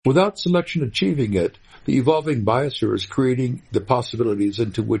Without selection achieving it, the evolving biosphere is creating the possibilities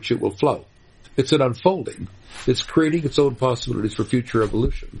into which it will flow. It's an unfolding. It's creating its own possibilities for future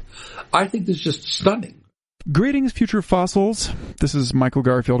evolution. I think this is just stunning. Greetings, future fossils. This is Michael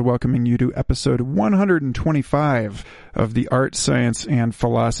Garfield welcoming you to episode 125 of the Art, Science, and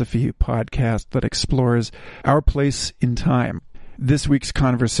Philosophy podcast that explores our place in time. This week's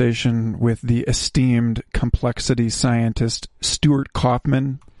conversation with the esteemed complexity scientist Stuart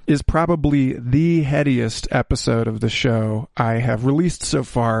Kauffman is probably the headiest episode of the show I have released so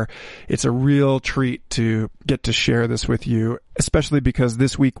far. It's a real treat to get to share this with you, especially because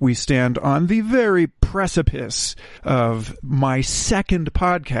this week we stand on the very precipice of my second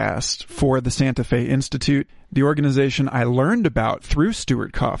podcast for the Santa Fe Institute, the organization I learned about through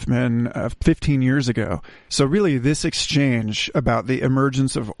Stuart Kauffman 15 years ago. So really, this exchange about the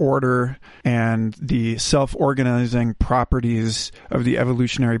emergence of order and the self-organizing properties of the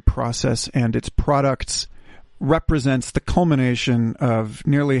evolutionary process and its products represents the culmination of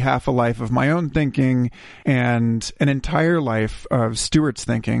nearly half a life of my own thinking and an entire life of Stuart's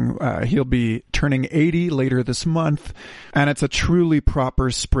thinking. He'll be turning 80 later this month, and it's a truly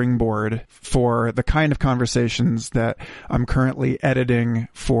proper springboard for the kind of conversations that I'm currently editing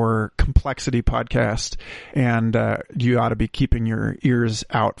for Complexity Podcast, and you ought to be keeping your ears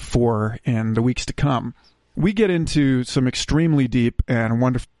out for in the weeks to come. We get into some extremely deep and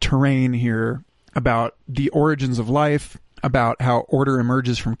wonderful terrain here about the origins of life, about how order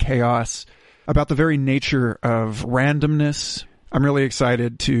emerges from chaos, about the very nature of randomness. I'm really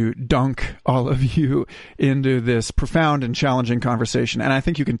excited to dunk all of you into this profound and challenging conversation. And I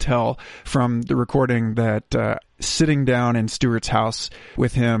think you can tell from the recording that sitting down in Stuart's house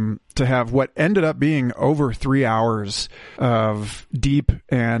with him to have what ended up being over 3 hours of deep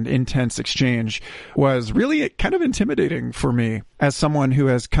and intense exchange was really kind of intimidating for me as someone who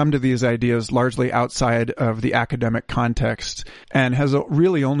has come to these ideas largely outside of the academic context and has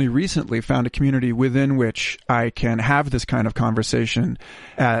really only recently found a community within which I can have this kind of conversation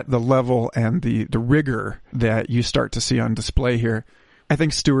at the level and the rigor that you start to see on display here. I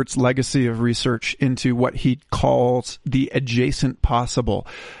think Stuart's legacy of research into what he calls the adjacent possible,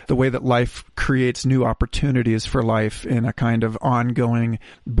 the way that life creates new opportunities for life in a kind of ongoing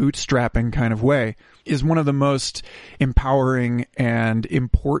bootstrapping kind of way, is one of the most empowering and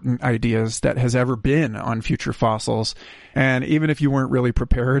important ideas that has ever been on Future Fossils. And even if you weren't really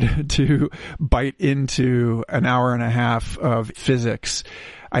prepared to bite into an hour and a half of physics,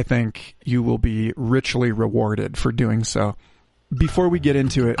 I think you will be richly rewarded for doing so. Before we get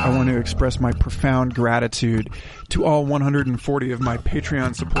into it, I want to express my profound gratitude to all 140 of my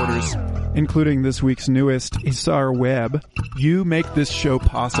Patreon supporters, including this week's newest, Isar Webb. You make this show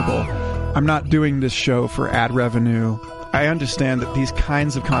possible. I'm not doing this show for ad revenue. I understand that these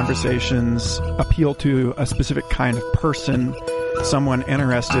kinds of conversations appeal to a specific kind of person, someone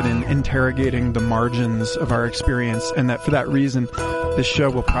interested in interrogating the margins of our experience, and that for that reason, this show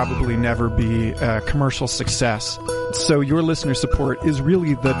will probably never be a commercial success. So your listener support is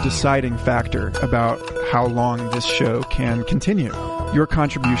really the deciding factor about how long this show can continue. Your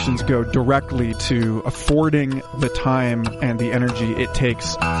contributions go directly to affording the time and the energy it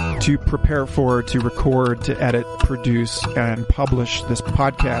takes to prepare for, to record, to edit, produce, and publish this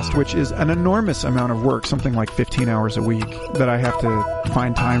podcast, which is an enormous amount of work, something like 15 hours a week, that I have to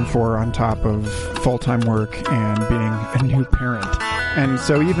find time for on top of full-time work and being a new parent. And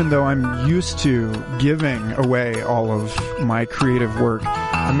so even though I'm used to giving away all of my creative work,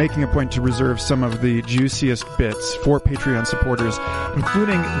 I'm making a point to reserve some of the juiciest bits for Patreon supporters,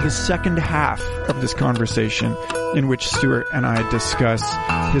 including the second half of this conversation in which Stuart and I discuss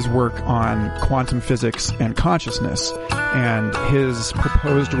his work on quantum physics and consciousness and his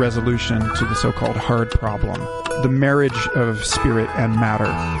proposed resolution to the so-called hard problem, the marriage of spirit and matter.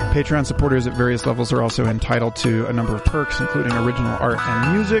 Patreon supporters at various levels are also entitled to a number of perks, including original art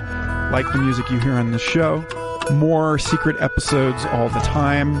and music, like the music you hear on the show, more secret episodes all the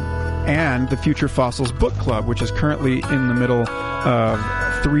time, and the Future Fossils Book Club, which is currently in the middle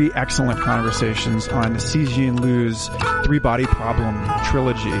of 3 excellent conversations on Cixin Liu's Three-Body Problem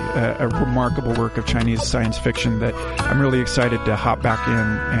trilogy, a remarkable work of Chinese science fiction that I'm really excited to hop back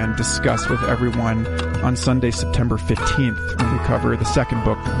in and discuss with everyone on Sunday, September 15th, when we cover the second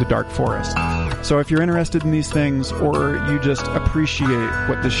book, The Dark Forest. So if you're interested in these things, or you just appreciate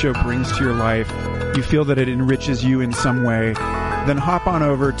what this show brings to your life, you feel that it enriches you in some way, then hop on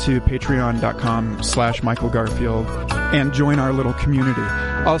over to patreon.com/Michael Garfield and join our little community.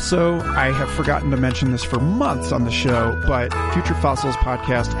 Also, I have forgotten to mention this for months on the show, but Future Fossils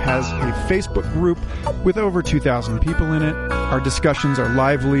Podcast has a Facebook group with over 2,000 people in it. Our discussions are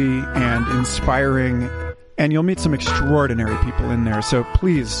lively and inspiring, and you'll meet some extraordinary people in there. So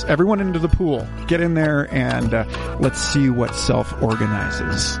please, everyone into the pool, get in there and let's see what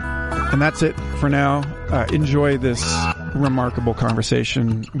self-organizes. And that's it for now. Enjoy this remarkable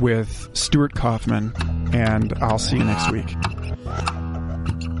conversation with Stuart Kauffman, and I'll see you next week.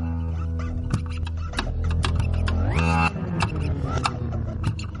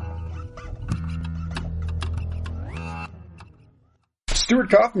 Stuart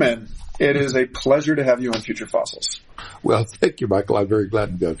Kauffman, it is a pleasure to have you on Future Fossils. Well, thank you, Michael. I'm very glad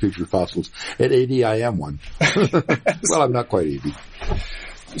to be on Future Fossils. At 80, I am one. Well, I'm not quite 80.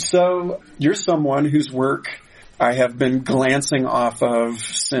 So you're someone whose work I have been glancing off of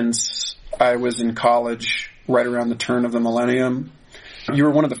since I was in college, right around the turn of the millennium. You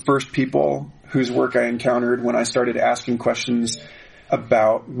were one of the first people whose work I encountered when I started asking questions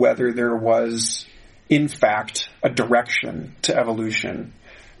about whether there was, in fact, a direction to evolution,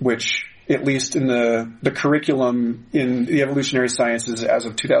 which, at least in the curriculum in the evolutionary sciences as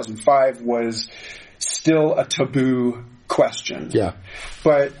of 2005, was still a taboo question. Yeah.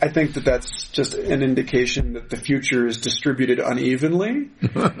 But I think that that's just an indication that the future is distributed unevenly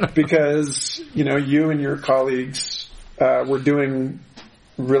because, you and your colleagues were doing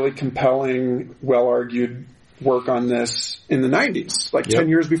really compelling, well-argued work on this in the 90s, like 10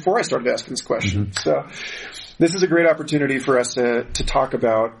 years before I started asking this question. Mm-hmm. So this is a great opportunity for us to talk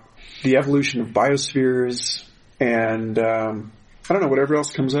about the evolution of biospheres and, I don't know, whatever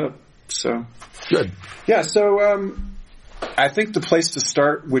else comes up. So good. Yeah. So, I think the place to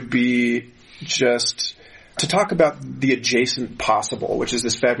start would be just to talk about the adjacent possible, which is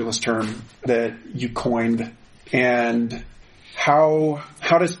this fabulous term that you coined, and how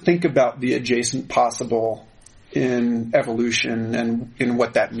to think about the adjacent possible in evolution and in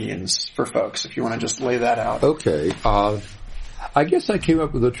what that means for folks, if you want to just lay that out. Okay. I guess I came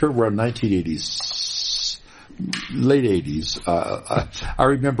up with the term around 1980s, late 80s. I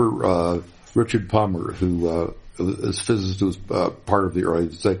remember Richard Palmer, who as a physicist who was part of the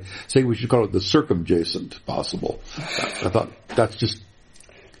early, saying we should call it the circumjacent possible. I thought, that's just,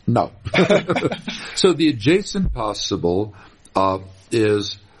 no. So the adjacent possible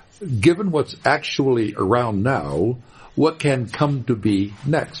is, given what's actually around now, what can come to be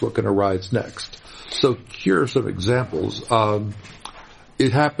next, what can arise next. So here are some examples.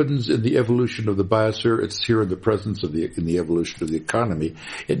 It happens in the evolution of the biosphere. It's here in the presence of in the evolution of the economy.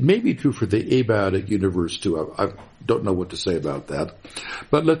 It may be true for the abiotic universe too. I don't know what to say about that.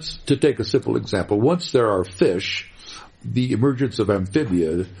 But to take a simple example. Once there are fish, the emergence of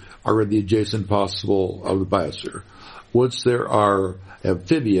amphibia are in the adjacent possible of the biosphere. Once there are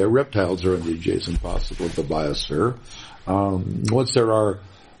amphibia, reptiles are in the adjacent possible of the biosphere. Once there are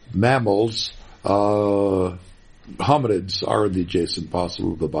mammals, hominids are in the adjacent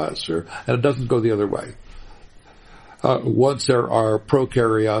possible of the biosphere, and it doesn't go the other way. Once there are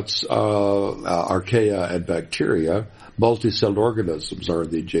prokaryotes, archaea, and bacteria, multicelled organisms are in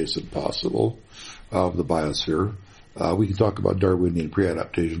the adjacent possible of the biosphere. We can talk about Darwinian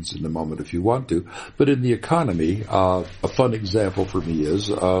pre-adaptations in a moment if you want to. But in the economy, a fun example for me is,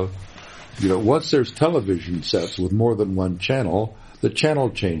 once there's television sets with more than one channel, the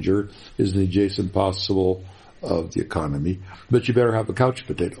channel changer is the adjacent possible of the economy, but you better have a couch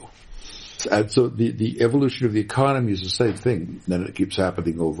potato. And so the evolution of the economy is the same thing, and it keeps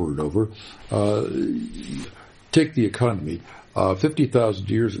happening over and over. Take the economy.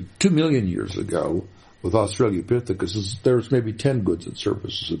 2 million years ago, with Australopithecus, there's maybe 10 goods and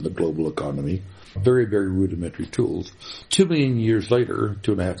services in the global economy. Very, very rudimentary tools. 2 million years later,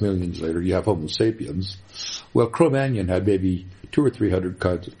 2.5 million years later, you have Homo sapiens. Well, Cro-Magnon had maybe 200 or 300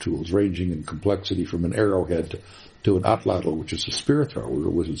 kinds of tools, ranging in complexity from an arrowhead to an atlatl, which is a spear thrower,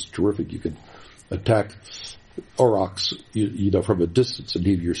 which is terrific. You can attack aurochs, from a distance and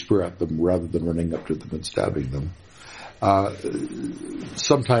heave your spear at them rather than running up to them and stabbing them.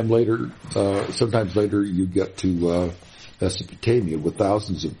 Sometimes later you get to Mesopotamia with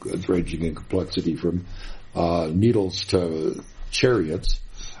thousands of goods ranging in complexity from needles to chariots.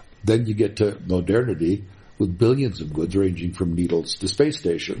 Then you get to modernity with billions of goods ranging from needles to space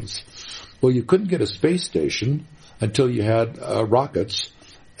stations. Well, you couldn't get a space station until you had rockets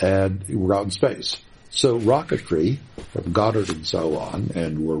and you were out in space. So rocketry, from Goddard and so on,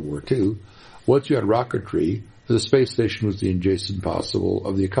 and World War II, once you had rocketry, the space station was the adjacent possible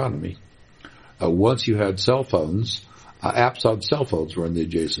of the economy. Once you had cell phones, Apps on cell phones were in the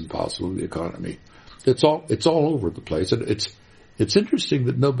adjacent possibility economy. It's all over the place, and it's interesting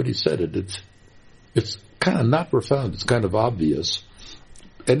that nobody said it. It's kind of not profound. It's kind of obvious.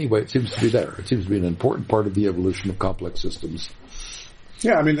 Anyway, it seems to be there. It seems to be an important part of the evolution of complex systems.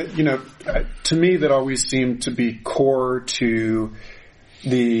 Yeah, I mean, to me, that always seemed to be core to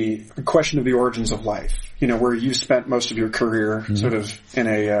the question of the origins of life. Where you spent most of your career sort of in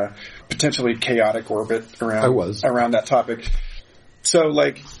a potentially chaotic orbit around that topic. So,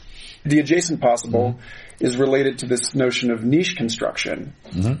 like, the adjacent possible is related to this notion of niche construction.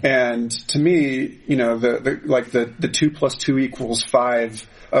 And to me, the 2 + 2 = 5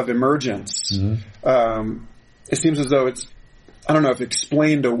 of emergence, it seems as though it's, I don't know if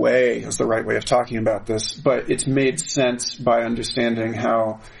explained away is the right way of talking about this, but it's made sense by understanding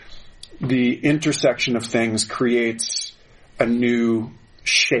how the intersection of things creates a new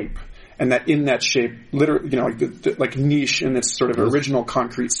shape. And that in that shape, literally, like niche in its sort of original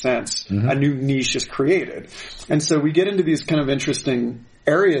concrete sense, a new niche is created. And so we get into these kind of interesting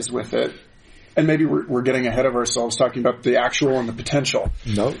areas with it, and maybe we're getting ahead of ourselves talking about the actual and the potential.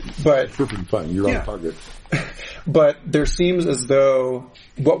 No, but perfectly fine. You're on target. But there seems as though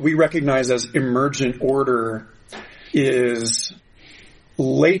what we recognize as emergent order is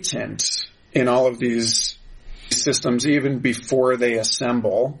latent in all of these systems even before they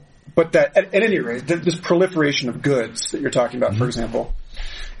assemble. But that, at any rate, this proliferation of goods that you're talking about, for example,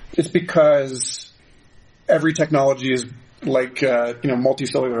 it's because every technology is like,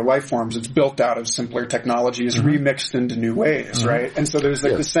 multicellular life forms. It's built out of simpler technologies, remixed into new ways, right? And so there's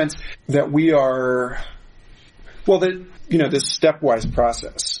like the sense that we are, this stepwise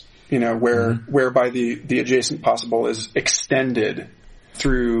process, whereby the adjacent possible is extended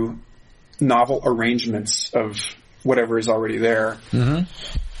through novel arrangements of whatever is already there.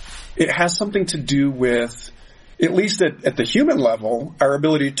 It has something to do with, at least at the human level, our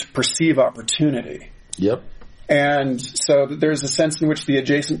ability to perceive opportunity. Yep. And so there's a sense in which the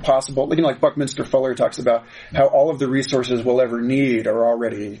adjacent possible, like Buckminster Fuller talks about how all of the resources we'll ever need are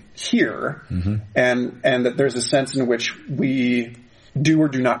already here, and that there's a sense in which we do or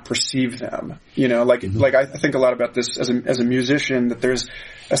do not perceive them. Like I think a lot about this as a musician, that there's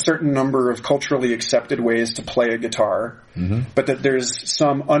a certain number of culturally accepted ways to play a guitar, but that there's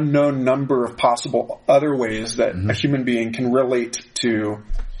some unknown number of possible other ways that a human being can relate to,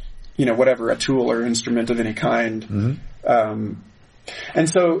 whatever, a tool or instrument of any kind. And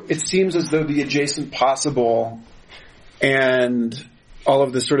so it seems as though the adjacent possible and all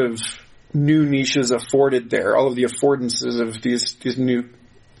of the sort of new niches afforded there, all of the affordances of these new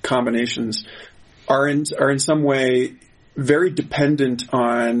combinations are in some way very dependent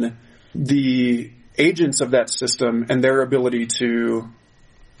on the agents of that system and their ability to,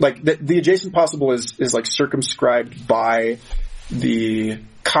 like, the adjacent possible is like circumscribed by the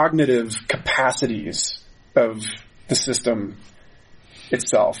cognitive capacities of the system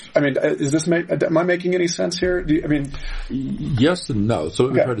itself. I mean, am I making any sense here? Yes and no. So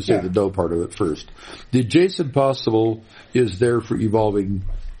let me try to say the no part of it first. The adjacent possible is there for evolving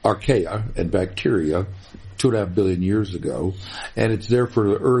archaea and bacteria 2.5 billion years ago, and it's there for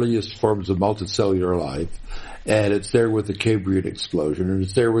the earliest forms of multicellular life, and it's there with the Cambrian explosion, and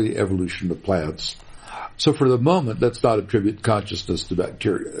it's there with the evolution of plants. So for the moment, let's not attribute consciousness to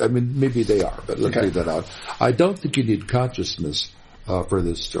bacteria. I mean, maybe they are, but let's leave that out. I don't think you need consciousness for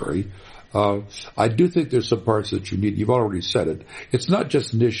this story. I do think there's some parts that you need. You've already said it. It's not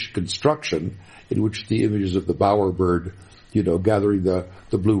just niche construction in which the images of the bower bird, gathering the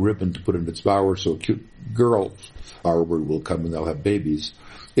blue ribbon to put in its bower so a cute girl bower bird will come and they'll have babies.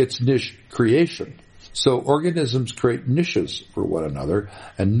 It's niche creation. So organisms create niches for one another,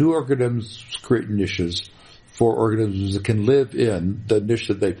 and new organisms create niches for organisms that can live in the niche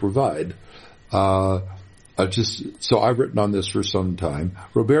that they provide. So I've written on this for some time.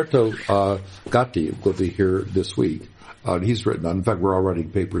 Roberto Gatti will be here this week. He's written on, in fact, we're all writing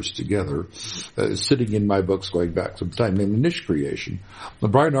papers together, sitting in my books going back some time, named niche creation.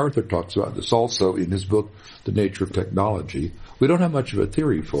 Brian Arthur talks about this also in his book, The Nature of Technology. We don't have much of a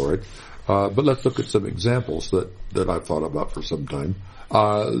theory for it, but let's look at some examples that I've thought about for some time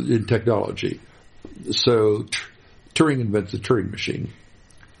in technology. So Turing invents the Turing machine.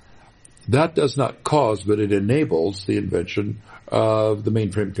 That does not cause, but it enables the invention of the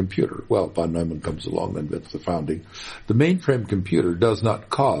mainframe computer. Well, von Neumann comes along and invents the founding. The mainframe computer does not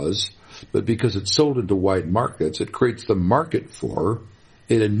cause, but because it's sold into wide markets, it creates the market for,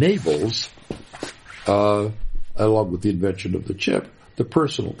 it enables, along with the invention of the chip, the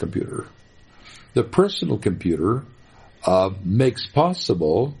personal computer. The personal computer makes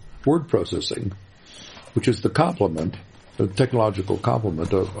possible word processing, which is the complement technological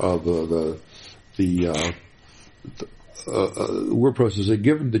complement of the word processing.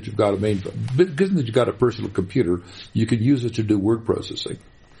 Given that you've got a personal computer, you can use it to do word processing.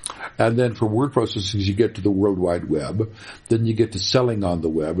 And then for word processing, you get to the World Wide Web, then you get to selling on the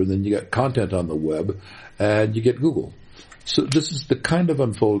web, and then you get content on the web, and you get Google. So this is the kind of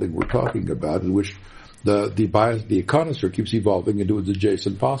unfolding we're talking about, in which the econosphere keeps evolving into its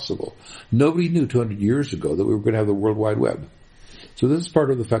adjacent possible. Nobody knew 200 years ago that we were going to have the World Wide Web. So this is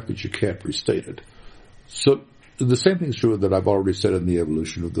part of the fact that you can't restate it. So the same thing is true that I've already said in the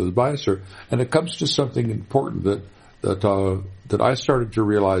evolution of the biosphere, and it comes to something important that I started to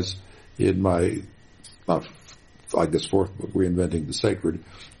realize in my, fourth book, Reinventing the Sacred,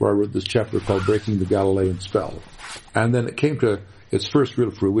 where I wrote this chapter called Breaking the Galilean Spell. And then it came to its first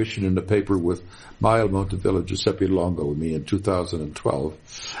real fruition in a paper with Mael Montevilla, Giuseppe Longo, and me in 2012.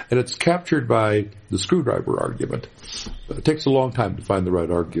 And it's captured by the screwdriver argument. It takes a long time to find the right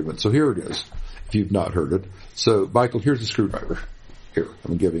argument. So here it is, if you've not heard it. So, Michael, here's the screwdriver. Here,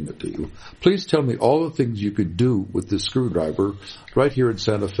 I'm giving it to you. Please tell me all the things you could do with this screwdriver right here in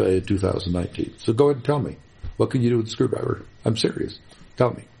Santa Fe in 2019. So go ahead and tell me. What can you do with the screwdriver? I'm serious.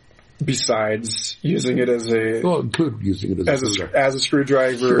 Tell me. Besides using it as a... Well, include using it as a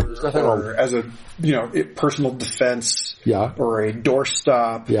screwdriver, sure. or as a, personal defense. Yeah. Or a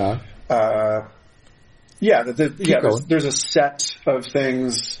doorstop. Yeah. There's a set of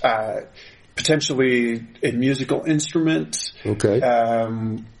things, potentially a musical instrument. Okay.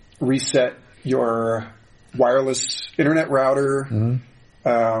 Reset your wireless internet router.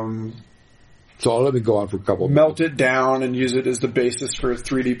 Mm-hmm. So let me go on for a couple of minutes. Melt it down and use it as the basis for a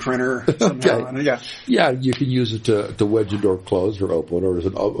 3D printer somehow. Okay. Yeah. Yeah, you can use it to wedge a door closed or open, or as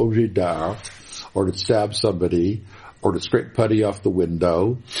an objet d'art, or to stab somebody, or to scrape putty off the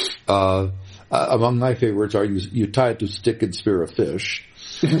window. Among my favorites are you tie it to a stick and spear a fish,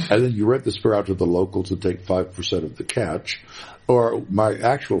 and then you rent the spear out to the locals and take 5% of the catch. Or my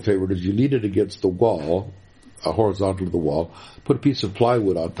actual favorite is you lean it against the wall, horizontal to the wall, put a piece of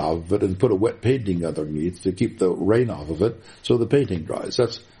plywood on top of it, and put a wet painting underneath to keep the rain off of it so the painting dries.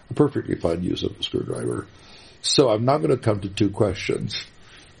 That's a perfectly fine use of a screwdriver. So I'm now going to come to two questions.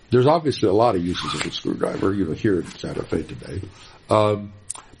 There's obviously a lot of uses of a screwdriver, here in Santa Fe today.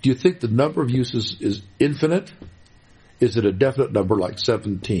 Do you think the number of uses is infinite? Is it a definite number like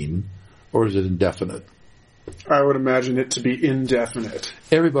 17, or is it indefinite? I would imagine it to be indefinite.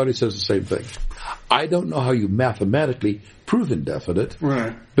 Everybody says the same thing. I don't know how you mathematically prove indefinite,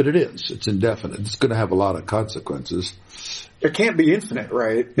 right? But it is. It's indefinite. It's going to have a lot of consequences. It can't be infinite,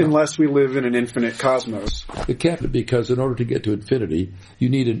 right? No. Unless we live in an infinite cosmos. It can't, because in order to get to infinity, you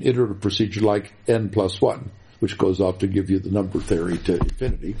need an iterative procedure like n+1, which goes off to give you the number theory to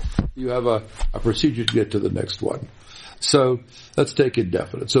infinity. You have a procedure to get to the next one. So let's take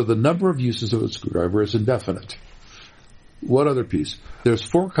indefinite. So the number of uses of a screwdriver is indefinite. One other piece. There's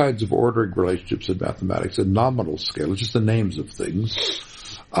 4 kinds of ordering relationships in mathematics. A nominal scale, it's just the names of things.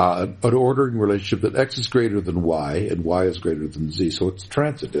 An ordering relationship that x is greater than y and y is greater than z. So it's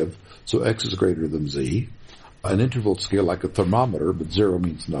transitive. So x is greater than z. An interval scale like a thermometer, but 0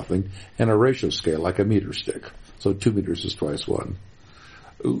 means nothing. And a ratio scale like a meter stick. So 2 meters is twice 1.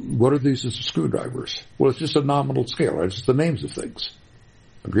 What are the uses of screwdrivers? Well, it's just a nominal scale, right? It's just the names of things.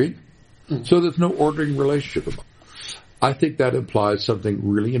 Agreed? Mm-hmm. So there's no ordering relationship. I think that implies something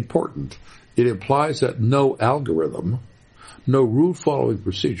really important. It implies that no algorithm, no rule-following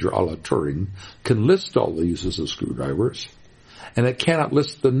procedure a la Turing can list all the uses of screwdrivers, and it cannot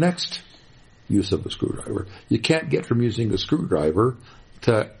list the next use of a screwdriver. You can't get from using a screwdriver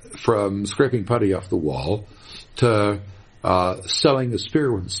from scraping putty off the wall to selling a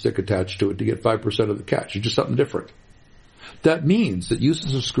spear with a stick attached to it to get 5% of the catch. It's just something different. That means that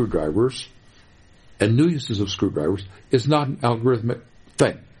uses of screwdrivers and new uses of screwdrivers is not an algorithmic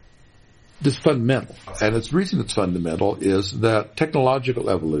thing. It's fundamental. And the reason it's fundamental is that technological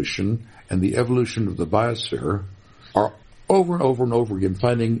evolution and the evolution of the biosphere are over and over and over again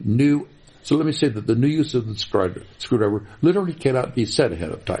finding new. So let me say that the new use of the screwdriver literally cannot be said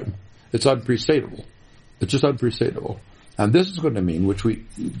ahead of time. It's unprestatable. It's just unprestatable. And this is going to mean, which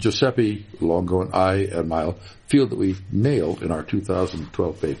Giuseppe Longo and I and Mael feel that we've nailed in our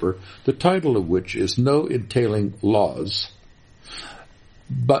 2012 paper, the title of which is No Entailing Laws,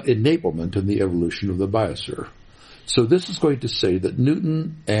 but Enablement in the Evolution of the Biosphere. So this is going to say that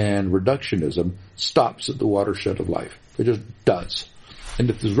Newton and reductionism stops at the watershed of life. It just does. And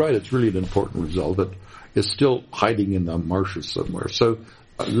if it's right, it's really an important result that is still hiding in the marshes somewhere. So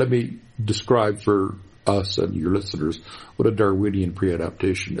let me describe for us and your listeners what a Darwinian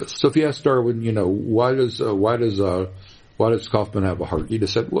pre-adaptation is. So if you ask Darwin, why does why does Kaufman have a heart? He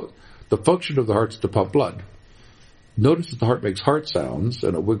just said, well, the function of the heart is to pump blood. Notice that the heart makes heart sounds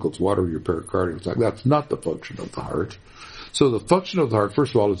and it wiggles water in your pericardium. It's like, that's not the function of the heart. So the function of the heart,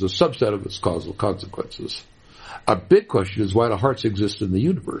 first of all, is a subset of its causal consequences. A big question is why do hearts exist in the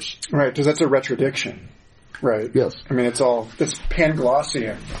universe? Right, because that's a retrodiction. Right. Yes. I mean, it's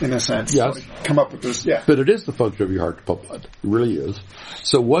Panglossian in a sense. Yes. So come up with this, yeah. But it is the function of your heart to pump blood. It really is.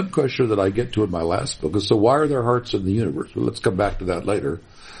 So one question that I get to in my last book is, so why are there hearts in the universe? Well, let's come back to that later.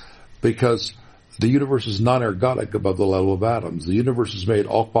 Because the universe is non-ergodic above the level of atoms. The universe has made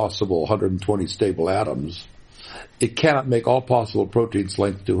all possible 120 stable atoms. It cannot make all possible proteins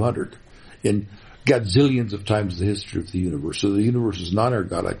length 200 in gazillions of times the history of the universe. So the universe is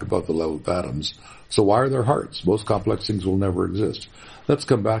non-ergodic above the level of atoms. So why are there hearts? Most complex things will never exist. Let's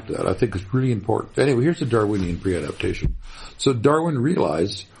come back to that. I think it's really important. Anyway, here's the Darwinian pre-adaptation. So Darwin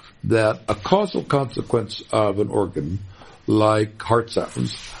realized that a causal consequence of an organ like heart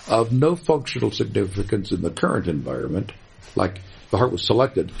sounds of no functional significance in the current environment, like the heart was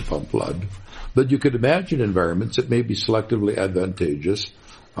selected to pump blood, but you could imagine environments that may be selectively advantageous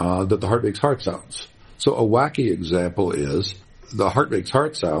that the heart makes heart sounds. So a wacky example is the heart makes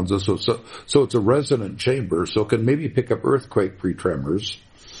heart sounds, so it's a resonant chamber, so it can maybe pick up earthquake pre-tremors.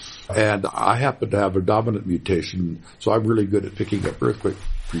 And I happen to have a dominant mutation, so I'm really good at picking up earthquake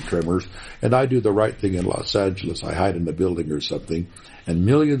pre-tremors. And I do the right thing in Los Angeles. I hide in a building or something, and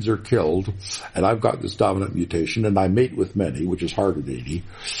millions are killed, and I've got this dominant mutation, and I mate with many, which is hard at 80.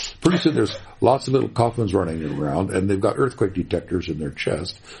 Pretty soon there's lots of little coffins running around, and they've got earthquake detectors in their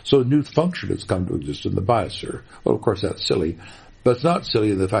chest. So a new function has come to exist in the biosphere. Well, of course, that's silly, but it's not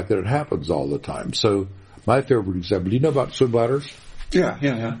silly in the fact that it happens all the time. So my favorite example, do you know about swim bladders?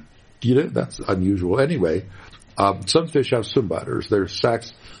 Yeah. You know, that's unusual. Anyway, some fish have swim bladders. They're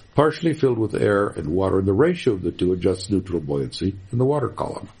sacs partially filled with air and water, and the ratio of the two adjusts neutral buoyancy in the water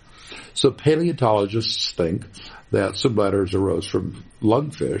column. So paleontologists think that swim bladders arose from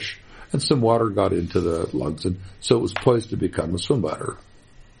lungfish, and some water got into the lungs, and so it was poised to become a swim bladder.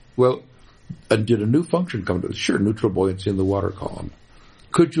 Well, and did a new function come to it? Sure, neutral buoyancy in the water column.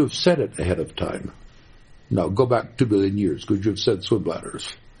 Could you have said it ahead of time? No, go back 2 billion years. Could you have said swim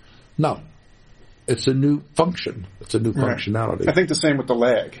bladders? No. It's a new function. It's a new functionality. I think the same with the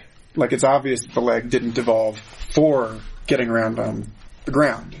leg. Like, it's obvious that the leg didn't evolve for getting around on the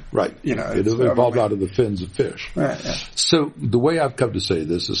ground. Right. You know, it evolved out of the fins of fish. Right, yeah. So the way I've come to say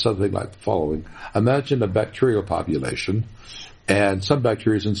this is something like the following. Imagine a bacterial population, and some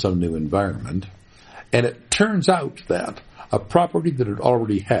bacteria is in some new environment, and it turns out that a property that it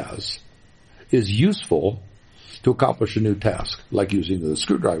already has is useful to accomplish a new task, like using the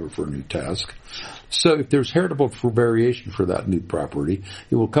screwdriver for a new task. So if there's heritable variation for that new property,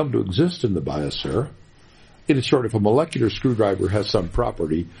 it will come to exist in the biosphere. In short, if a molecular screwdriver has some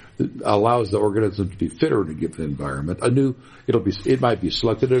property that allows the organism to be fitter in a given environment, it might be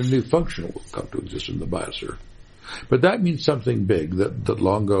selected and a new function will come to exist in the biosphere. But that means something big that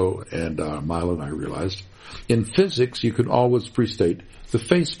Longo and Milo and I realized. In physics, you can always prestate the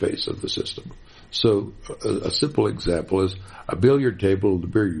phase space of the system. So a simple example is a billiard table with the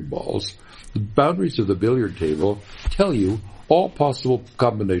billiard balls. The boundaries of the billiard table tell you all possible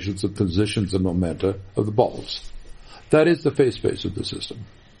combinations of positions and momenta of the balls. That is the phase space of the system.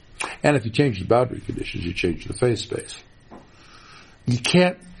 And if you change the boundary conditions, you change the phase space. You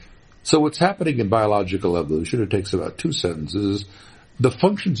can't. So what's happening in biological evolution, it takes about 2 sentences. The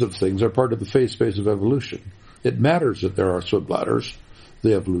functions of things are part of the phase space of evolution. It matters that there are swim bladders,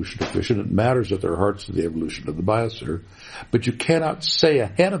 the evolution of fish, and it matters that there are hearts to the evolution of the biosphere. But you cannot say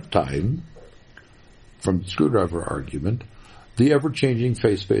ahead of time, from the screwdriver argument, the ever-changing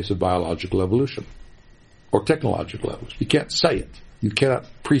phase space of biological evolution or technological evolution. You can't say it. You cannot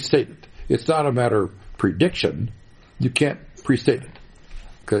pre-state it. It's not a matter of prediction. You can't pre-state it.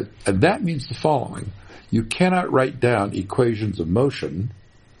 Okay? And that means the following. You cannot write down equations of motion.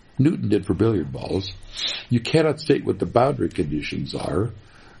 Newton did for billiard balls. You cannot state what the boundary conditions are,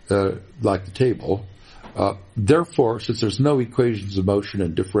 like the table. Therefore, since there's no equations of motion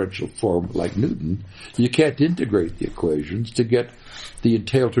in differential form like Newton, you can't integrate the equations to get the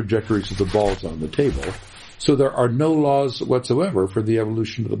entailed trajectories of the balls on the table. So there are no laws whatsoever for the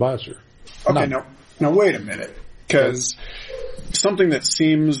evolution of the biosphere. Okay, now wait a minute, because something that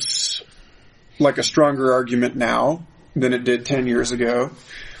seems like a stronger argument now than it did 10 years ago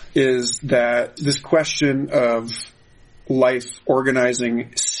is that this question of life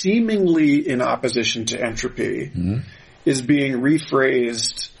organizing seemingly in opposition to entropy is being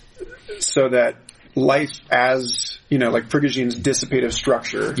rephrased so that life as, like Prigoghine's dissipative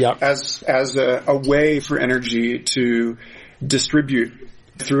structure, as a way for energy to distribute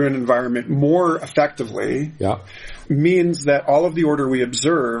through an environment more effectively, means that all of the order we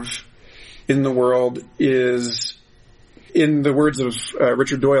observe in the world is, in the words of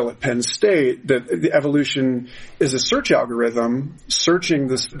Richard Doyle at Penn State, that the evolution is a search algorithm searching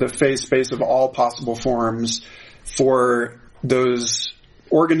the phase space of all possible forms for those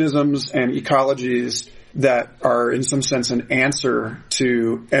organisms and ecologies that are in some sense an answer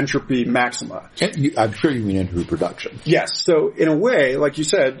to entropy maxima. I'm sure you mean entropy production. Yes. So in a way, like you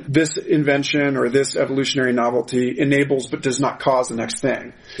said, this invention or this evolutionary novelty enables but does not cause the next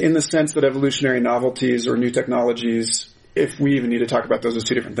thing. In the sense that evolutionary novelties or new technologies, if we even need to talk about those as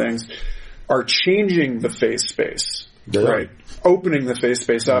two different things, are changing the phase space, right? Opening the phase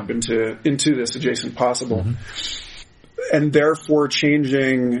space up into this adjacent possible. And therefore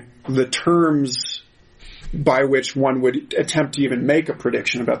changing the terms by which one would attempt to even make a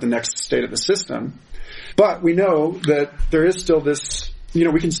prediction about the next state of the system. But we know that there is still this,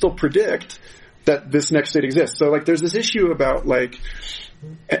 we can still predict that this next state exists. So there's this issue about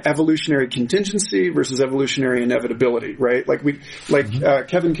evolutionary contingency versus evolutionary inevitability, right?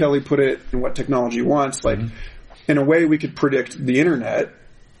 Kevin Kelly put it in What Technology Wants, in a way we could predict the internet,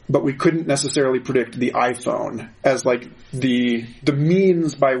 but we couldn't necessarily predict the iPhone as the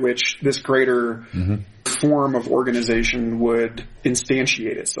means by which this greater form of organization would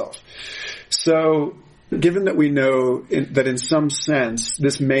instantiate itself. So given that we know that in some sense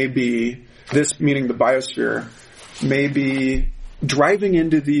this meaning the biosphere, may be driving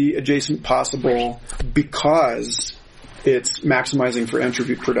into the adjacent possible because it's maximizing for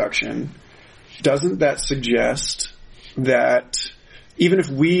entropy production, doesn't that suggest that even if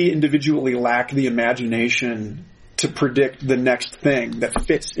we individually lack the imagination to predict the next thing that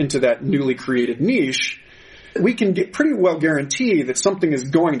fits into that newly created niche, we can pretty well guarantee that something is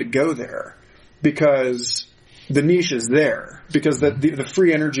going to go there because the niche is there, because the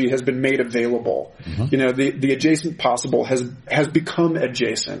free energy has been made available. The adjacent possible has become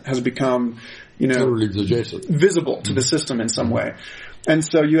adjacent, has become, adjacent, visible to the system in some way. And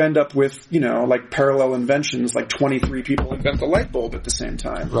so you end up with, parallel inventions, 23 people invent the light bulb at the same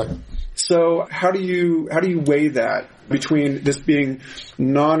time. Right. So how do you weigh that between this being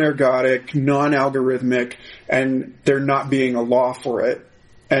non-ergodic, non-algorithmic, and there not being a law for it,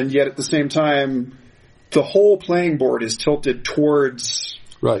 and yet at the same time, the whole playing board is tilted towards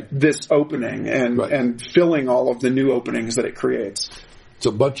this opening and filling all of the new openings that it creates? It's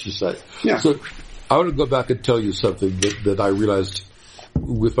a bunch to say. Yeah. So I want to go back and tell you something that I realized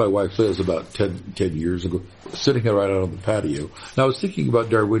with my wife Liz about 10 years ago, sitting right out on the patio. And I was thinking about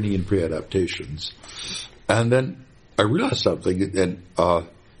Darwinian pre-adaptations. And then I realized something, and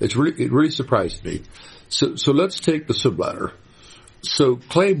it really surprised me. So let's take the swim bladder. So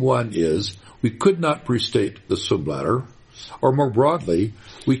claim one is we could not prestate the swim bladder, or more broadly,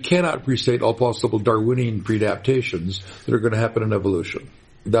 we cannot prestate all possible Darwinian pre-adaptations that are going to happen in evolution.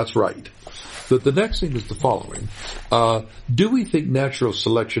 That's right. But the next thing is the following. Do we think natural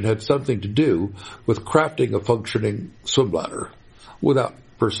selection had something to do with crafting a functioning swim bladder without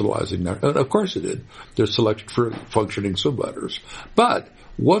personalizing that? And of course it did. There's selection for functioning swim bladders. But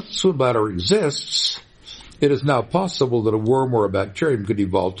once the swim bladder exists, it is now possible that a worm or a bacterium could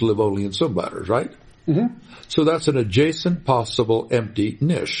evolve to live only in swim bladders, right? So that's an adjacent possible empty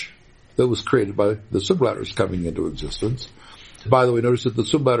niche that was created by the swim bladders coming into existence. By the way, notice that the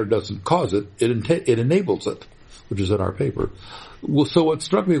swim bladder doesn't cause it, it enables it, which is in our paper. Well, so what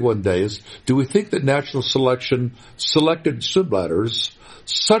struck me one day is, do we think that natural selection selected swim bladders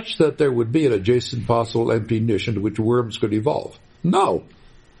such that there would be an adjacent possible empty niche into which worms could evolve? No.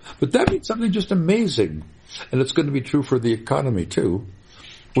 But that means something just amazing. And it's going to be true for the economy too.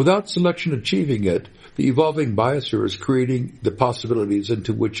 Without selection achieving it, the evolving biosphere is creating the possibilities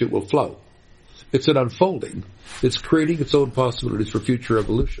into which it will flow. It's an unfolding. It's creating its own possibilities for future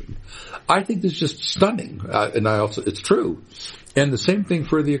evolution. I think this is just stunning, and it's true. And the same thing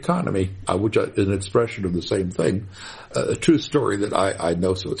for the economy, which is an expression of the same thing. A true story that I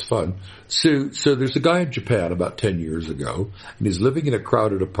know, so it's fun. So there's a guy in Japan about 10 years ago, and he's living in a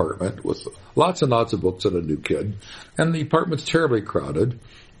crowded apartment with lots and lots of books and a new kid. And the apartment's terribly crowded,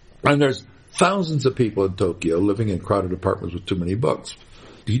 and there's thousands of people in Tokyo living in crowded apartments with too many books.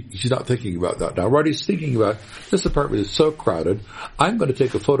 He's not thinking about that now. What he's thinking about, this apartment is so crowded, I'm going to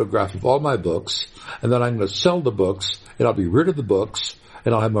take a photograph of all my books, and then I'm going to sell the books, and I'll be rid of the books,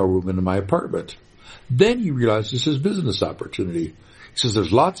 and I'll have more room in my apartment. Then he realizes his business opportunity. He says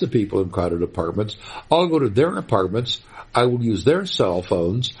there's lots of people in crowded apartments. I'll go to their apartments. I will use their cell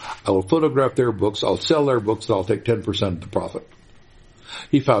phones. I will photograph their books. I'll sell their books, and I'll take 10% of the profit.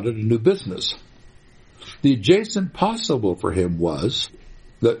 He founded a new business. The adjacent possible for him was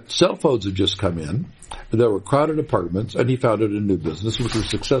that cell phones had just come in, and there were crowded apartments, and he founded a new business which was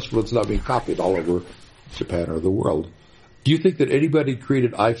successful. It's now being copied all over Japan or the world. Do you think that anybody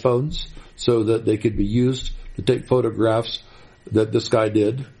created iPhones so that they could be used to take photographs that this guy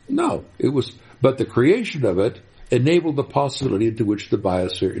did? No. But the creation of it enabled the possibility into which the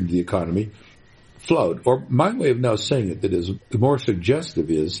biosphere into the economy flowed. Or my way of now saying it that is more suggestive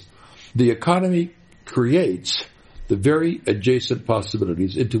is the economy creates the very adjacent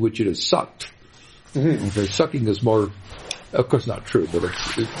possibilities into which it is sucked. Mm-hmm. Okay, sucking is more, of course, not true, but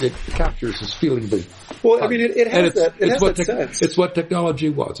it captures this feeling of. Well, I mean, it has that sense. It's what technology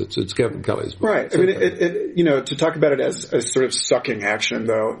was. It's Kevin Kelly's book. Right. I mean, to talk about it as a sort of sucking action,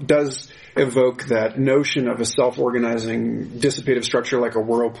 though, does evoke that notion of a self-organizing dissipative structure like a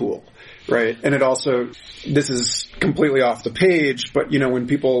whirlpool. Right. And it also, this is completely off the page, but, when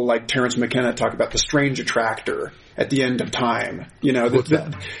people like Terence McKenna talk about the strange attractor at the end of time,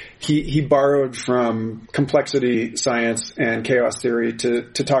 he borrowed from complexity science and chaos theory to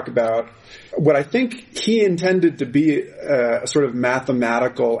talk about what I think he intended to be a sort of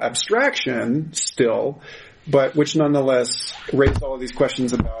mathematical abstraction still, but which nonetheless raised all of these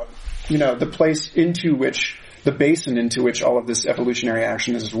questions about, the place into which the basin into which all of this evolutionary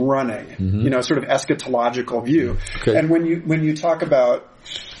action is running, mm-hmm. Sort of eschatological view. Okay. And when you talk about,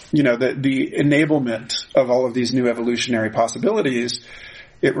 the enablement of all of these new evolutionary possibilities,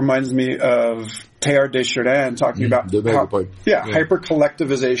 it reminds me of Teilhard de Chardin talking about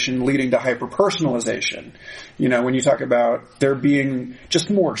hyper-collectivization leading to hyper-personalization. When you talk about there being just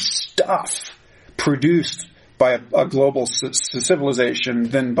more stuff produced by a global civilization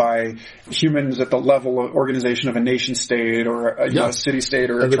than by humans at the level of organization of a nation state or a city state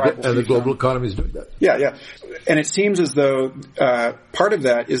or a tribal. And the global economy is doing that. Yeah. And it seems as though part of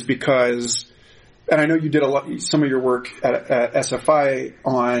that is because, and I know you did some of your work at SFI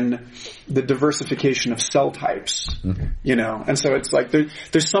on the diversification of cell types, mm-hmm. And so it's like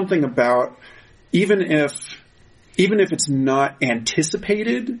there's something about even if it's not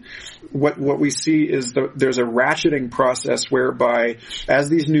anticipated, what we see is there's a ratcheting process whereby as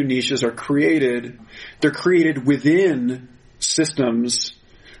these new niches are created, they're created within systems.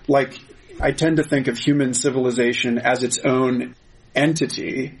 Like, I tend to think of human civilization as its own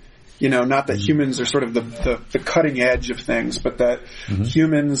entity. Not that humans are sort of the cutting edge of things, but that mm-hmm.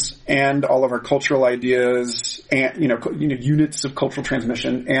 humans and all of our cultural ideas and, units of cultural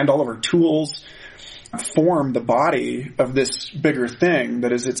transmission and all of our tools form the body of this bigger thing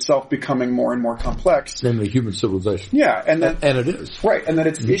that is itself becoming more and more complex. Namely human civilization. Yeah. And it is. Right. And that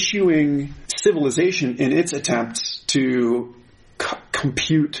it's mm-hmm. issuing civilization in its attempts to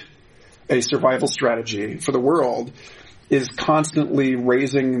compute a survival strategy for the world is constantly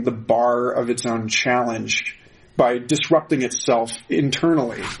raising the bar of its own challenge by disrupting itself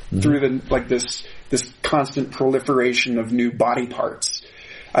internally mm-hmm. through this constant proliferation of new body parts.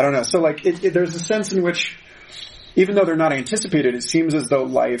 I don't know. So there's a sense in which, even though they're not anticipated, it seems as though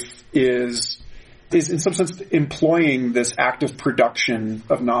life is in some sense employing this active production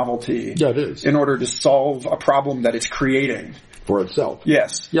of novelty. Yeah, it is. In order to solve a problem that it's creating. For itself.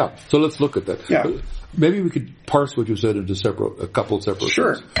 Yes. Yeah. So let's look at that. Yeah. Maybe we could parse what you said into a couple of separate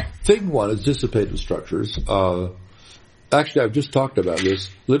Sure. things. Thing one is dissipated structures. Actually, I've just talked about this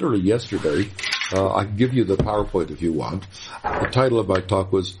literally yesterday. I can give you the PowerPoint if you want. The title of my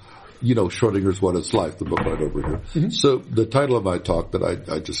talk was, Schrodinger's What is Life, the book right over here. Mm-hmm. So the title of my talk that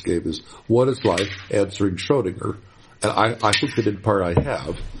I just gave is What is Life? Answering Schrodinger. And I think that in part I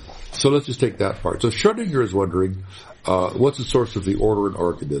have. So let's just take that part. So Schrodinger is wondering, what's the source of the order in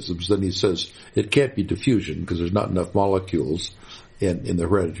organisms? Then he says it can't be diffusion because there's not enough molecules in the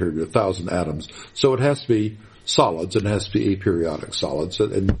hereditary, 1,000 atoms. So it has to be solids, and it has to be aperiodic solids,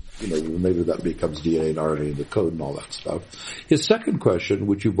 and maybe that becomes DNA and RNA in the code and all that stuff. His second question,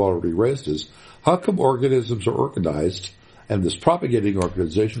 which you've already raised, is how come organisms are organized and this propagating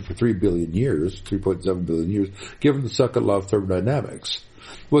organization for 3 billion years, 3.7 billion years, given the second law of thermodynamics?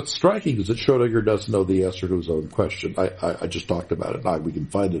 What's striking is that Schrodinger doesn't know the answer to his own question. I just talked about it. We can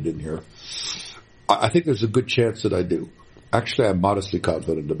find it in here. I think there's a good chance that I do. Actually, I'm modestly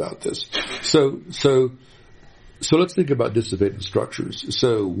confident about this. So let's think about dissipated structures.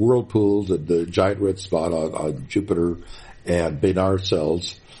 So whirlpools and the giant red spot on Jupiter and Bénard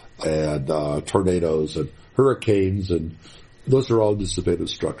cells and tornadoes and hurricanes and Those are all dissipative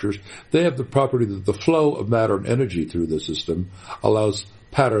structures. They have the property that the flow of matter and energy through the system allows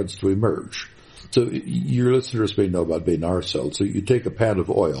patterns to emerge. So your listeners may know about Bénard cells. So you take a pan of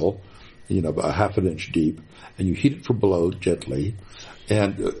oil, about half an inch deep, and you heat it from below gently.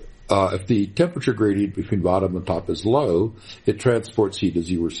 And if the temperature gradient between bottom and top is low, it transports heat, as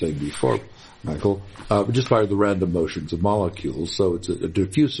you were saying before, Michael, just by the random motions of molecules. So it's a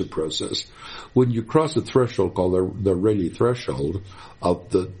diffusive process. When you cross a threshold called the Rayleigh threshold of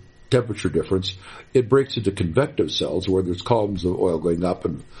the temperature difference, it breaks into convective cells where there's columns of oil going up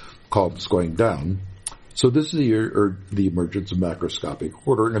and columns going down. So this is the emergence of macroscopic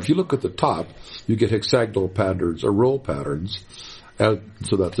order. And if you look at the top, you get hexagonal patterns or roll patterns.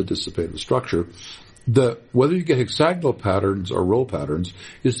 So that's a dissipative structure. Whether you get hexagonal patterns or roll patterns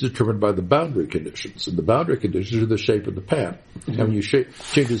is determined by the boundary conditions. And the boundary conditions are the shape of the pan. Mm-hmm. And when you change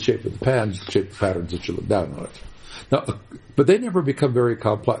the shape of the pan, it's the shape of patterns that you look down on it. Now, but they never become very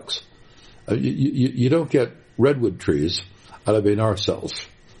complex. You don't get redwood trees out of Bénard cells.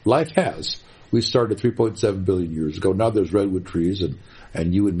 Life has. We started 3.7 billion years ago. Now there's redwood trees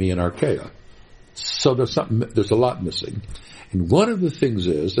and you and me in Archaea. So there's a lot missing. And one of the things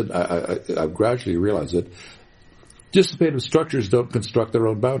is, and I've gradually realized that dissipative structures don't construct their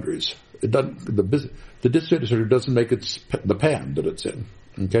own boundaries. It doesn't, the dissipative structure doesn't make the pan that it's in.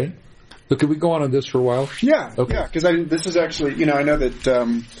 Okay? So can we go on this for a while? Yeah. Okay. Yeah, because this is actually, I know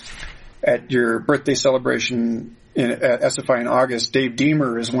that, at your birthday celebration at SFI in August, Dave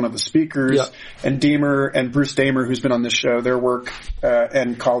Deemer is one of the speakers, yeah. And Deemer and Bruce Damer, who's been on this show, their work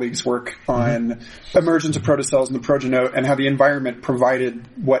and colleagues' work on emergence of protocells in the progenote and how the environment provided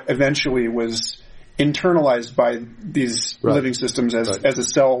what eventually was internalized by these living systems as a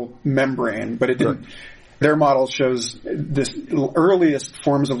cell membrane, but it didn't. Right. Their model shows this earliest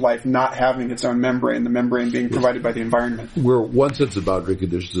forms of life not having its own membrane, the membrane being provided by the environment. Where one sense of boundary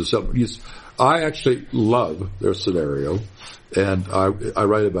conditions is something. I actually love their scenario, and I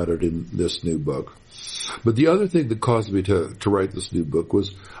write about it in this new book. But the other thing that caused me to write this new book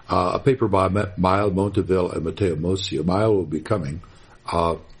was a paper by Maël Monteville and Matteo Mosio. Maël will be coming,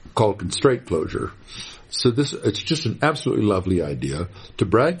 called Constraint Closure. So it's just an absolutely lovely idea. To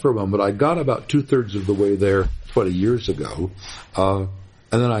brag for a moment, I got about 2/3 of the way there 20 years ago, and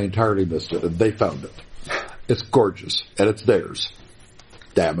then I entirely missed it, and they found it. It's gorgeous, and it's theirs.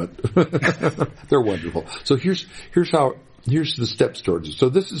 Damn it. They're wonderful. So here's the steps towards it. So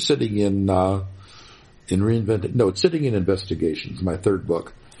this is sitting in Reinvented, no, it's sitting in Investigations, my third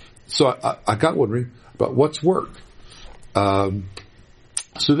book. So I got wondering about what's work. So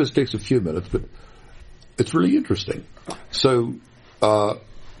this takes a few minutes, but it's really interesting. So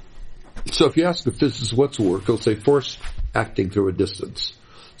if you ask a physicist what's work, he'll say force acting through a distance.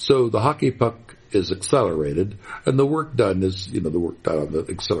 So the hockey puck is accelerated, and the work done is, the work done on the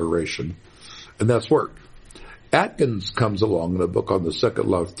acceleration, and that's work. Atkins comes along in a book on the second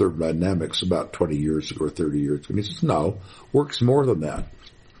law of thermodynamics about 20 years ago or 30 years ago, and he says, no, work's more than that.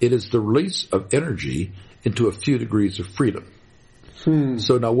 It is the release of energy into a few degrees of freedom.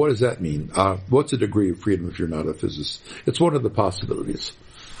 So now what does that mean? What's a degree of freedom if you're not a physicist? It's one of the possibilities.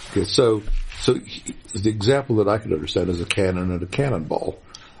 Okay, so the example that I can understand is a cannon and a cannonball.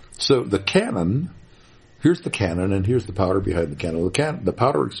 So the cannon, here's the cannon and here's the powder behind the cannon. The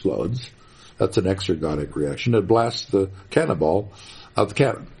powder explodes. That's an exergonic reaction. It blasts the cannonball out the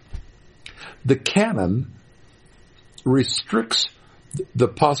cannon. The cannon restricts the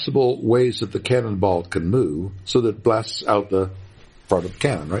possible ways that the cannonball can move so that it blasts out the front of the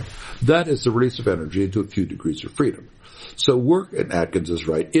cannon, right? That is the release of energy into a few degrees of freedom. So work, and Atkins is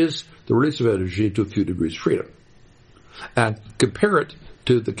right, is the release of energy into a few degrees of freedom. And compare it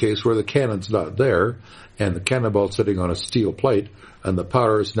to the case where the cannon's not there and the cannonball's sitting on a steel plate and the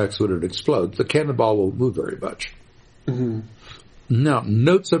powder is next to it and it explodes. The cannonball won't move very much. Mm-hmm. Now,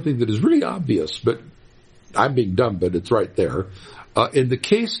 note something that is really obvious, but I'm being dumb, but it's right there. In the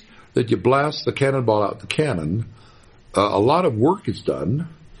case that you blast the cannonball out the cannon, a lot of work is done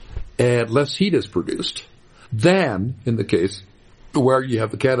and less heat is produced than in the case where you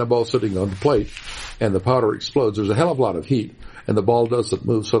have the cannonball sitting on the plate and the powder explodes. There's a hell of a lot of heat and the ball doesn't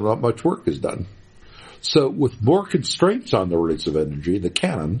move, so not much work is done. So with more constraints on the release of energy, the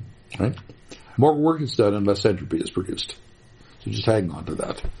cannon, right, more work is done and less entropy is produced. So just hang on to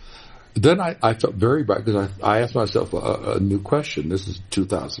that. Then I felt very bad because I asked myself a new question. This is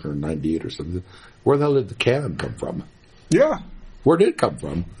 2000 or 98 or something. Where the hell did the cannon come from? Yeah. Where did it come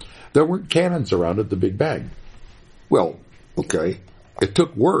from? There weren't cannons around at the Big Bang. Well, okay. It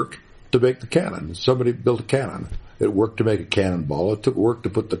took work to make the cannon. Somebody built a cannon. It worked to make a cannonball. It took work to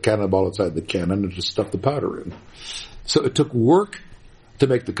put the cannonball inside the cannon and to stuff the powder in. So it took work to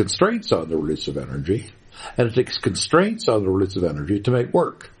make the constraints on the release of energy, and it takes constraints on the release of energy to make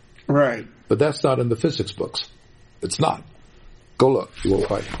work. Right. But that's not in the physics books. It's not. Go look. You won't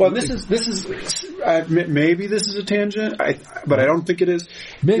find it. Well, maybe this is a tangent, but I don't think it is.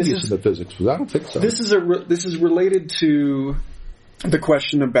 Maybe it's in the physics books. I don't think so. This is related to the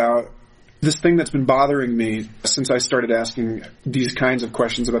question about this thing that's been bothering me since I started asking these kinds of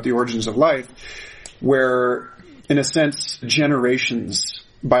questions about the origins of life, where, in a sense,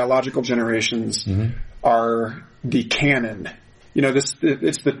 biological generations, are the canon. You know, it's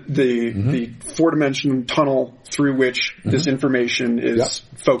the four-dimensional tunnel through which this information is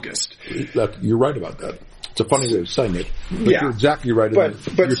focused. You're right about that. It's a funny way of saying it. But yeah. You're exactly right.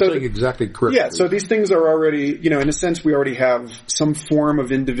 You're saying exactly correctly. Yeah, so these things are already, in a sense, we already have some form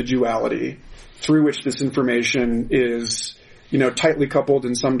of individuality through which this information is, tightly coupled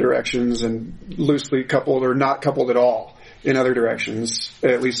in some directions and loosely coupled or not coupled at all in other directions,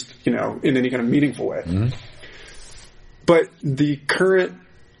 at least, in any kind of meaningful way. Mm-hmm. But the current,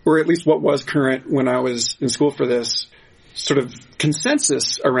 or at least what was current when I was in school for this, sort of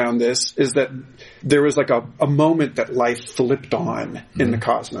consensus around this is that there was like a moment that life flipped on in the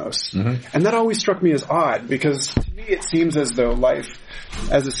cosmos. Mm-hmm. And that always struck me as odd, because to me it seems as though life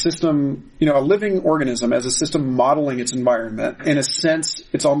as a system, a living organism as a system modeling its environment, in a sense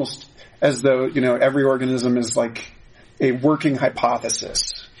it's almost as though, every organism is like a working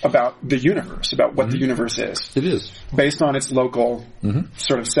hypothesis about the universe, about what the universe is. It is. Based on its local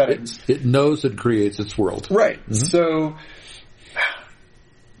sort of settings. It knows and creates its world. Right. Mm-hmm. So,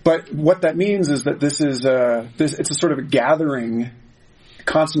 but what that means is that this is it's a sort of a gathering,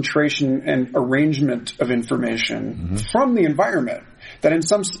 concentration, and arrangement of information from the environment that in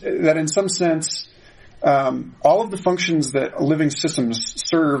some sense, all of the functions that living systems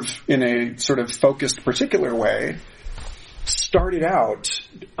serve in a sort of focused particular way started out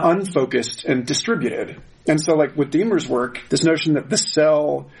unfocused and distributed. And so, like with Diemer's work, this notion that the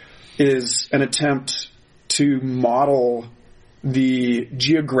cell is an attempt to model the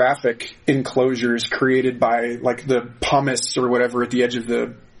geographic enclosures created by like the pumice or whatever at the edge of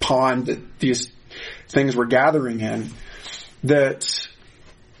the pond that these things were gathering in, that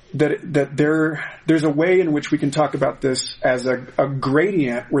there's a way in which we can talk about this as a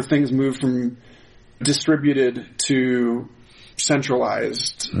gradient where things move from distributed to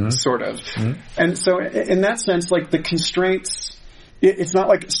centralized, sort of. Mm-hmm. And so in that sense, like the constraints, it's not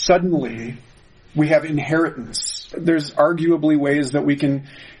like suddenly we have inheritance. There's arguably ways that we can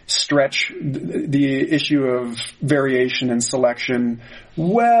stretch the issue of variation and selection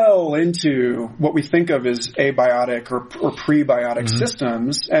well into what we think of as abiotic or prebiotic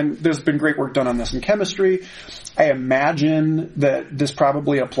systems. And there's been great work done on this in chemistry. I imagine that this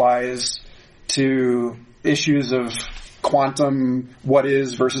probably applies to issues of quantum, what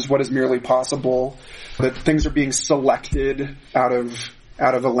is versus what is merely possible, that things are being selected out of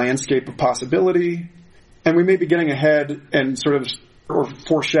a landscape of possibility. And we may be getting ahead and sort of or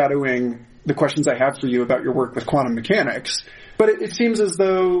foreshadowing the questions I have for you about your work with quantum mechanics. But it seems as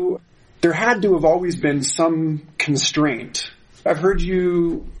though there had to have always been some constraint. I've heard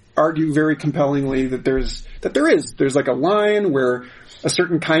you argue very compellingly that there's like a line where a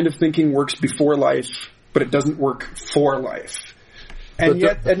certain kind of thinking works before life, but it doesn't work for life. And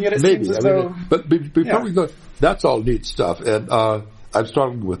yet it seems as though... But before we go, that's all neat stuff. And I'm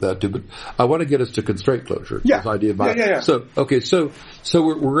starting with that too, but I want to get us to constraint closure. Yeah. This idea of yeah. So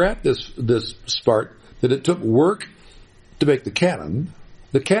we're at this part that it took work to make the canon.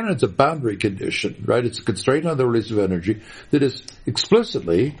 The canon is a boundary condition, right? It's a constraint on the release of energy that is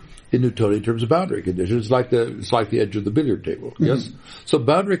explicitly in Newtonian terms of boundary conditions. It's like the edge of the billiard table. Yes? So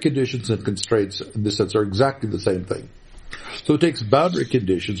boundary conditions and constraints in this sense are exactly the same thing. So it takes boundary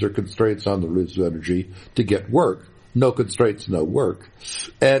conditions or constraints on the release of energy to get work. No constraints, no work.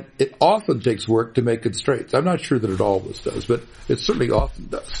 And it often takes work to make constraints. I'm not sure that it always does, but it certainly often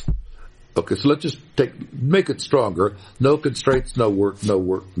does. Okay, so let's just make it stronger. No constraints, no work,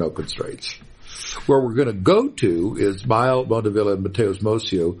 no constraints. Where we're going to go to is Miles Mondeville and Mateusz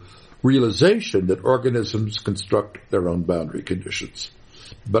Mocio realization that organisms construct their own boundary conditions.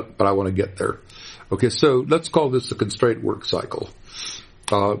 But I want to get there. Okay, so let's call this the constraint work cycle.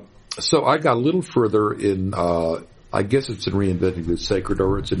 So I got a little further in, I guess it's in Reinventing the Sacred,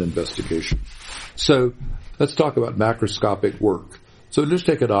 or it's in investigation. So let's talk about macroscopic work. So just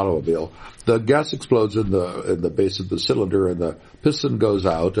take an automobile. The gas explodes in the base of the cylinder, and the piston goes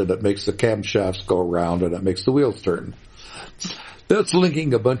out, and it makes the camshafts go around, and it makes the wheels turn. That's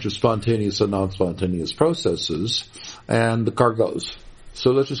linking a bunch of spontaneous and non-spontaneous processes, and the car goes.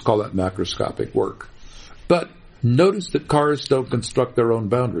 So let's just call that macroscopic work. But Notice that cars don't construct their own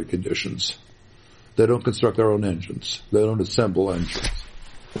boundary conditions. They don't construct their own engines. They don't assemble engines.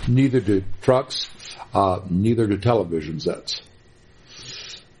 Neither do trucks, neither do television sets.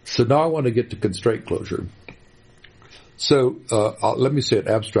 So now I want to get to constraint closure. So let me say it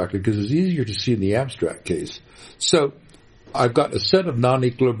abstractly because it's easier to see in the abstract case. So I've got a set of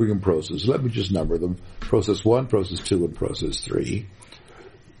non-equilibrium processes. Let me just number them. Process 1, process 2, and process 3.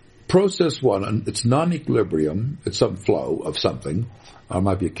 Process 1, it's non-equilibrium. It's some flow of something. It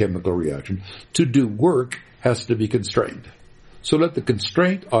might be a chemical reaction. To do work has to be constrained. So let the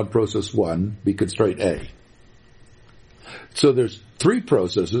constraint on process 1 be constraint A. So there's 3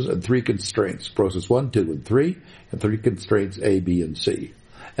 processes and 3 constraints. Process 1, 2, and 3, and 3 constraints A, B, and C.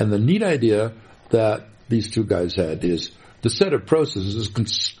 And the neat idea that these two guys had is the set of processes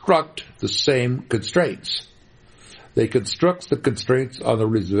construct the same constraints. They construct the constraints on the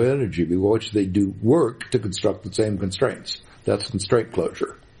release of energy by which they do work to construct the same constraints. That's constraint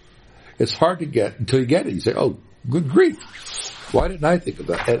closure. It's hard to get until you get it. You say, oh, good grief. Why didn't I think of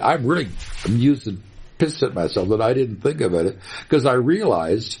that? And I'm really amused and pissed at myself that I didn't think of it because I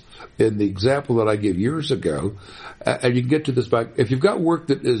realized in the example that I gave years ago, and you can get to this back, if you've got work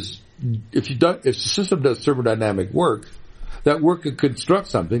that is, if the system does thermodynamic work, that work could construct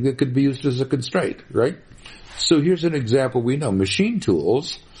something that could be used as a constraint, right? So here's an example we know. Machine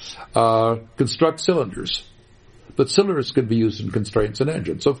tools construct cylinders, but cylinders can be used in constraints and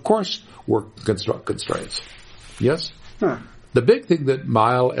engines. So of course, work can construct constraints. Yes? Huh. The big thing that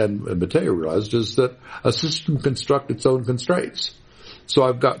Mile and Matteo realized is that a system constructs its own constraints. So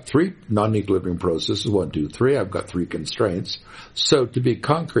I've got 3 non-equilibrium processes, 1, 2, 3. I've got 3 constraints. So to be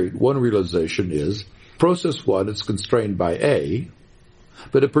concrete, one realization is process 1 is constrained by A,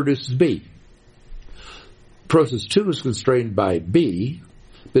 but it produces B. Process 2 is constrained by B,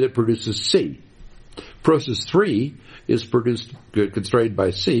 but it produces C. Process 3 is constrained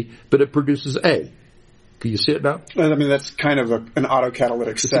by C, but it produces A. Can you see it now? I mean, that's kind of an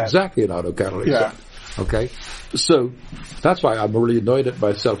autocatalytic set. It's exactly an autocatalytic set. Okay? So that's why I'm really annoyed at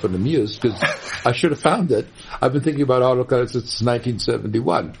myself and amused because I should have found it. I've been thinking about autocatalysis since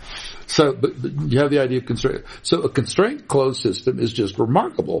 1971. So, but you have the idea of constraint. So a constraint closed system is just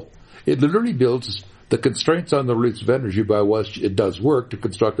remarkable. It literally builds the constraints on the release of energy by which it does work to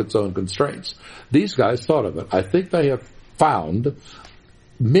construct its own constraints. These guys thought of it. I think they have found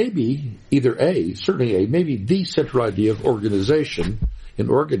maybe either maybe the central idea of organization in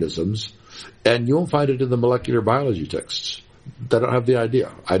organisms, and you won't find it in the molecular biology texts. They don't have the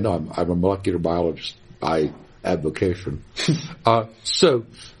idea. I know I'm a molecular biologist by avocation. So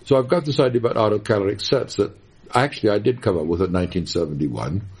I've got this idea about autocatalytic sets that actually I did come up with in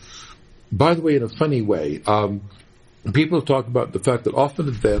 1971. By the way, in a funny way, people talk about the fact that often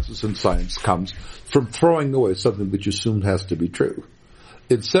advances in science comes from throwing away something which you assume has to be true.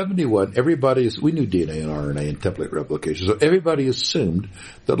 In 71, we knew DNA and RNA and template replication, so everybody assumed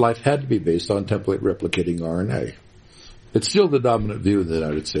that life had to be based on template replicating RNA. It's still the dominant view in the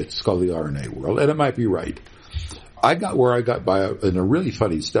United States. It's called the RNA world, and it might be right. I got where I got by in a really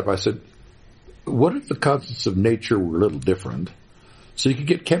funny step. I said, what if the constants of nature were a little different? So you could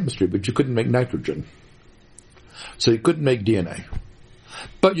get chemistry, but you couldn't make nitrogen. So you couldn't make DNA.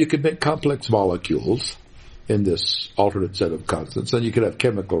 But you could make complex molecules in this alternate set of constants, and you could have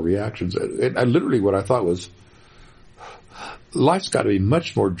chemical reactions. And literally what I thought was, life's got to be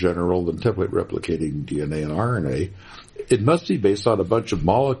much more general than template replicating DNA and RNA. It must be based on a bunch of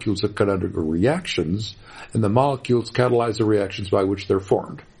molecules that can undergo reactions, and the molecules catalyze the reactions by which they're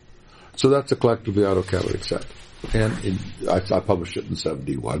formed. So that's a collectively autocatalytic set. And I published it in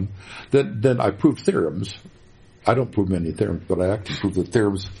 71. Then I proved theorems. I don't prove many theorems, but I actually proved the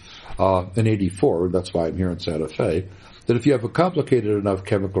theorems in 84, that's why I'm here in Santa Fe, that if you have a complicated enough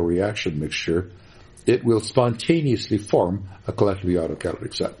chemical reaction mixture, it will spontaneously form a collectively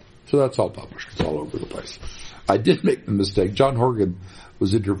autocatalytic set. So that's all published. It's all over the place. I did make the mistake. John Horgan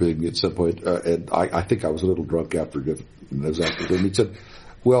was interviewing me at some point, and I think I was a little drunk after giving exactly. And he said,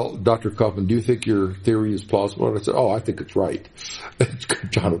 well, Dr. Kaufman, do you think your theory is plausible? And I said, I think it's right.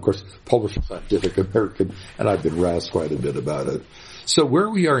 John, of course, published in Scientific American, and I've been razzed quite a bit about it. So where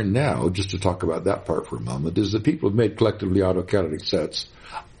we are now, just to talk about that part for a moment, is that people have made collectively autocatalytic sets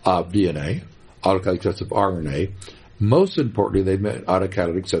of DNA, autocatalytic sets of RNA. Most importantly, they've made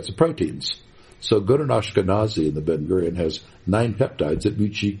autocatalytic sets of proteins. So Gödel Ashkenazi in the Ben Gurion has 9 peptides that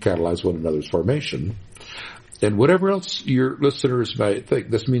mutually catalyze one another's formation. And whatever else your listeners might think,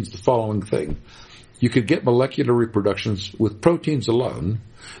 this means the following thing. You could get molecular reproductions with proteins alone.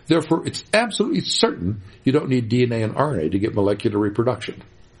 Therefore, it's absolutely certain you don't need DNA and RNA to get molecular reproduction.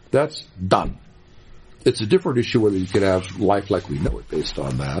 That's done. It's a different issue whether you could have life like we know it based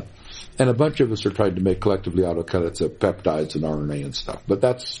on that. And a bunch of us are trying to make collectively autocatalytic of peptides and RNA and stuff. But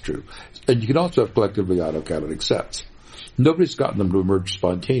that's true. And you can also have collectively autocatalytic sets. Nobody's gotten them to emerge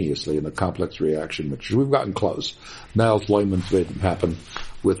spontaneously in a complex reaction mixture. We've gotten close. Niles Lehmann's made them happen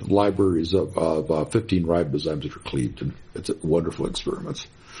with libraries of 15 ribozymes that are cleaved, and it's a wonderful experiments.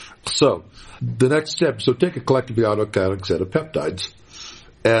 So, the next step, so take a collectively autocatalytic set of peptides.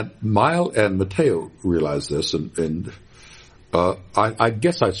 And Mile and Matteo realized this, and I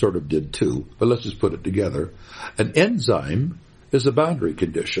guess I sort of did too, but let's just put it together. An enzyme is a boundary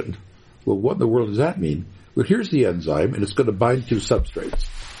condition. Well, what in the world does that mean? Well, here's the enzyme, and it's going to bind two substrates,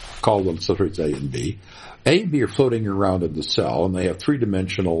 called them substrates A and B. A and B are floating around in the cell, and they have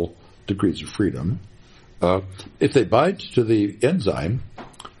three-dimensional degrees of freedom. If they bind to the enzyme,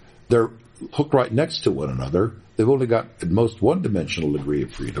 they're hooked right next to one another. They've only got at most one-dimensional degree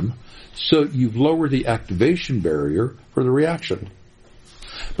of freedom. So you've lowered the activation barrier for the reaction.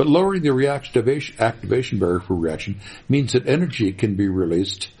 But lowering the activation barrier for reaction means that energy can be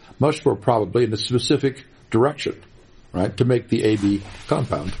released much more probably in a specific direction, right, to make the AB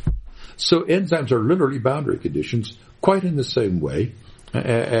compound. So enzymes are literally boundary conditions, quite in the same way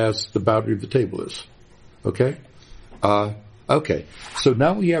as the boundary of the table is. Okay? Okay. So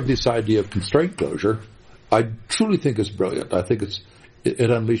now we have this idea of constraint closure. I truly think it's brilliant. I think it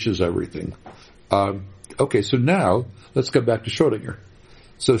unleashes everything. Okay, so now let's come back to Schrodinger.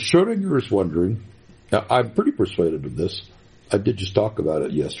 So Schrodinger is wondering, now I'm pretty persuaded of this. I did just talk about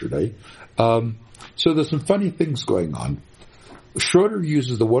it yesterday. So there's some funny things going on. Schrodinger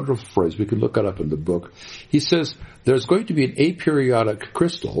uses the wonderful phrase, we can look it up in the book. He says there's going to be an aperiodic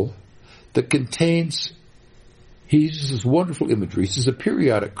crystal that contains, he uses this wonderful imagery. He says a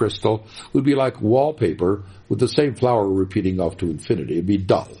periodic crystal would be like wallpaper with the same flower repeating off to infinity. It'd be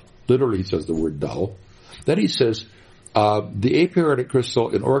dull. Literally, he says the word dull. Then he says the aperiodic crystal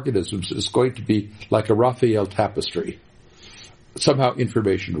in organisms is going to be like a Raphael tapestry, somehow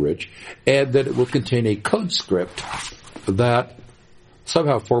information-rich, and that it will contain a code script that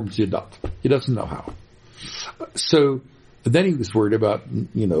somehow forms the adult. He doesn't know how. So then he was worried about,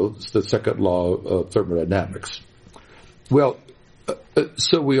 the second law of thermodynamics. Well,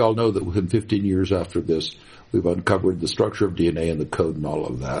 so we all know that within 15 years after this, we've uncovered the structure of DNA and the code and all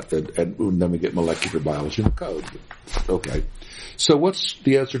of that, and then we get molecular biology and the code. Okay. So what's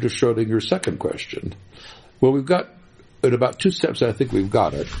the answer to Schrodinger's second question? Well, we've got, in about 2 steps, I think we've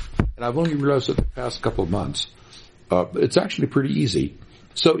got it. And I've only realized it the past couple of months. It's actually pretty easy.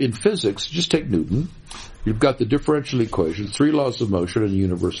 So in physics, just take Newton. You've got the differential equation, 3 laws of motion and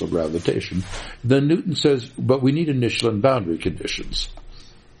universal gravitation. Then Newton says, but we need initial and boundary conditions.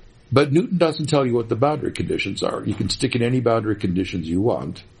 But Newton doesn't tell you what the boundary conditions are. You can stick in any boundary conditions you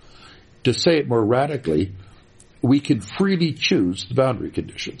want. To say it more radically, we can freely choose the boundary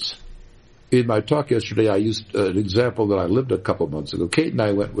conditions. In my talk yesterday, I used an example that I lived a couple months ago. Kate and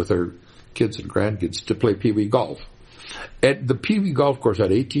I went with her kids and grandkids to play Pee Wee golf. And the Pee Wee golf course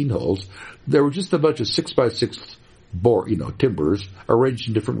had 18 holes. There were just a bunch of 6x6 timbers arranged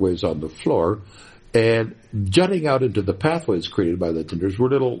in different ways on the floor. And jutting out into the pathways created by the timbers were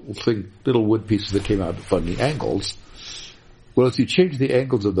little wood pieces that came out at funny angles. Well, if you change the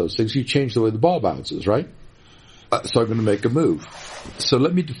angles of those things, you change the way the ball bounces, right? So I'm going to make a move. So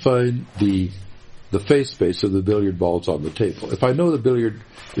let me define the face space of the billiard balls on the table. If I know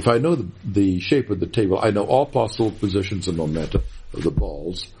the shape of the table, I know all possible positions and momenta of the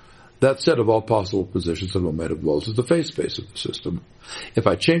balls. That set of all possible positions and momenta of the balls is the face space of the system. If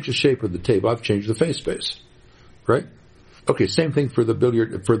I change the shape of the table, I've changed the face space. Right? Okay, same thing for the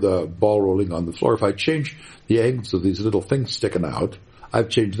ball rolling on the floor. If I change the angles of these little things sticking out, I've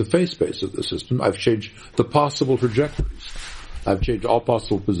changed the face space of the system. I've changed the possible trajectories. I've changed all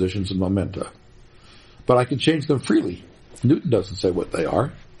possible positions and momenta. But I can change them freely. Newton doesn't say what they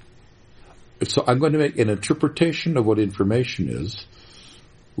are. So I'm going to make an interpretation of what information is.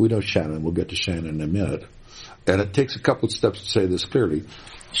 We know Shannon. We'll get to Shannon in a minute. And it takes a couple of steps to say this clearly.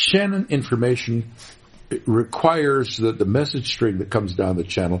 Shannon information requires that the message string that comes down the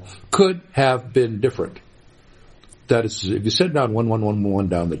channel could have been different. That is, if you send down 1111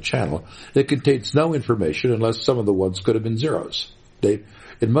 down the channel, it contains no information unless some of the ones could have been zeros. It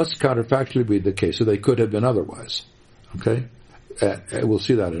must counterfactually be the case, so they could have been otherwise. Okay? We'll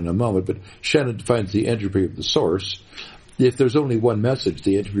see that in a moment, but Shannon defines the entropy of the source. If there's only one message,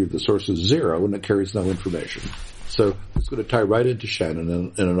 the entropy of the source is 0, and it carries no information. So it's going to tie right into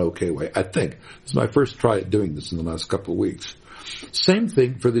Shannon in an okay way, I think. This is my first try at doing this in the last couple of weeks. Same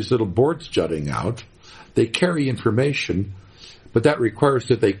thing for these little boards jutting out. They carry information, But that requires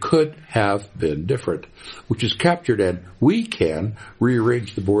that they could have been different, which is captured, and we can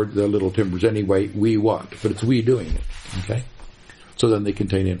rearrange the little timbers any way we want, but it's we doing it, okay? So then they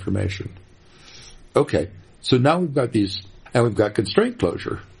contain information. Okay, so now we've got these, and we've got constraint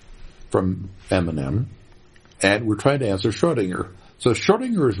closure from M&M, and we're trying to answer Schrodinger. So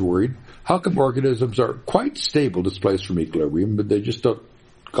Schrodinger is worried, how come organisms are quite stable displaced from equilibrium, but they just don't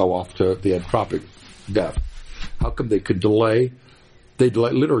go off to the entropic death? How come they could delay,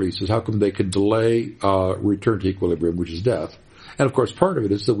 literally says, how come they could delay return to equilibrium, which is death? And of course part of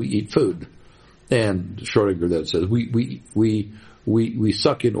it is that we eat food. And Schrodinger then says, we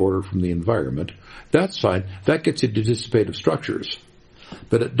suck in order from the environment. That's fine. That gets you to dissipative structures.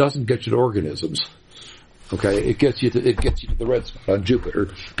 But it doesn't get you to organisms. Okay? It gets you to the red spot on Jupiter.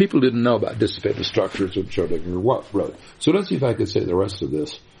 People didn't know about dissipative structures when Schrodinger wrote. So let's see if I can say the rest of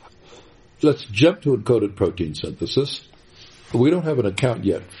this. Let's jump to encoded protein synthesis. We don't have an account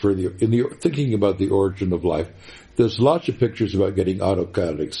yet for thinking about the origin of life. There's lots of pictures about getting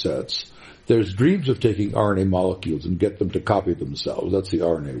autokinetic sets. There's dreams of taking RNA molecules and get them to copy themselves. That's the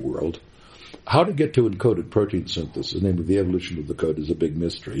RNA world. How to get to encoded protein synthesis, namely the evolution of the code, is a big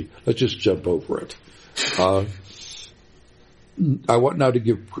mystery. Let's just jump over it. I want now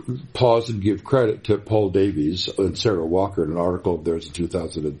to pause and give credit to Paul Davies and Sarah Walker in an article of theirs in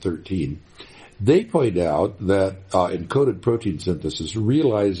 2013. They point out that encoded protein synthesis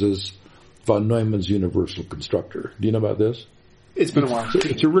realizes von Neumann's universal constructor. Do you know about this? It's been a while.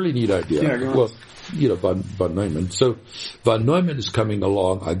 It's a really neat idea. Yeah, go on. Well, von Neumann. So von Neumann is coming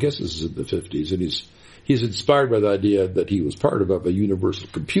along, I guess this is in the 50s, and he's inspired by the idea that he was part of a universal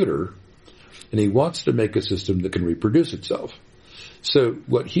computer, and he wants to make a system that can reproduce itself. So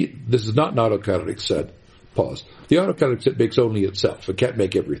this is not an autokinetic set. Pause. The autokinetic set makes only itself. It can't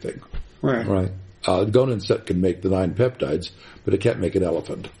make everything. Right. The Gonin set can make the 9 peptides, but it can't make an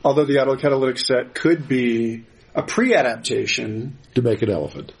elephant. Although the autocatalytic set could be a pre-adaptation to make an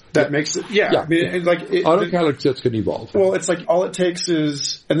elephant. That makes it, I mean, autocatalytic sets can evolve. Well, it's like all it takes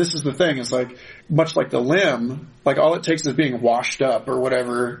is, and this is the thing, is like, much like the limb, like all it takes is being washed up or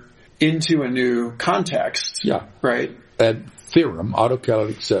whatever into a new context. Yeah. Right? And theorem,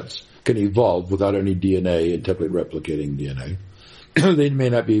 autocatalytic sets can evolve without any DNA and template replicating DNA. They may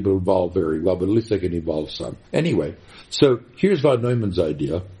not be able to evolve very well, but at least they can evolve some. Anyway, so here's von Neumann's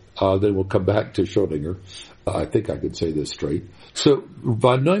idea. Then we'll come back to Schrodinger. I think I can say this straight. So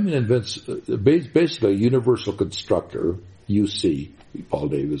von Neumann invents basically a universal constructor, UC, Paul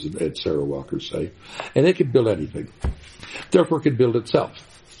Davies and Sarah Walker say, and it can build anything. Therefore it can build itself.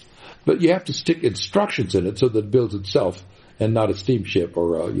 But you have to stick instructions in it so that it builds itself and not a steamship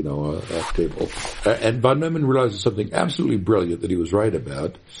or a table. And von Neumann realizes something absolutely brilliant that he was right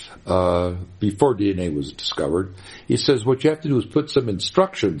about before DNA was discovered. He says what you have to do is put some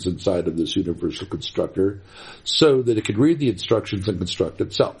instructions inside of this universal constructor so that it can read the instructions and construct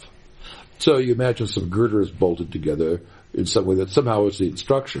itself. So you imagine some girders bolted together in some way that somehow is the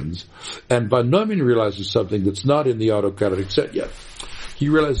instructions. And von Neumann realizes something that's not in the autocatalytic set yet. He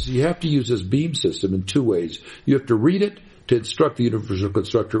realizes you have to use this beam system in 2 ways. You have to read it to instruct the universal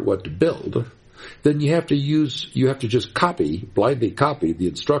constructor what to build. Then you have to just blindly copy the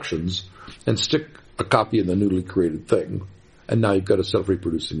instructions and stick a copy in the newly created thing. And now you've got a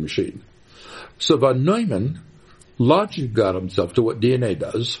self-reproducing machine. So von Neumann logically got himself to what DNA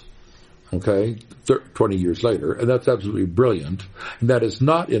does, 20 years later, and that's absolutely brilliant. And that is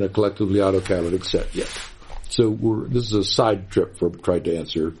not in a collectively autocatalytic set yet. So this is a side trip from trying to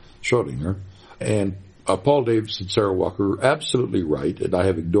answer Schrodinger. And Paul Davies and Sarah Walker are absolutely right, and I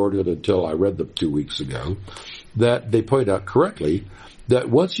have ignored it until I read them 2 weeks ago, that they point out correctly that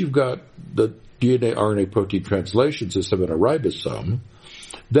once you've got the DNA RNA protein translation system in a ribosome,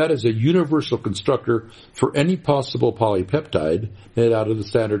 that is a universal constructor for any possible polypeptide made out of the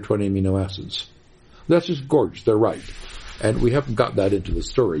standard 20 amino acids. That's just gorgeous. They're right. And we haven't got that into the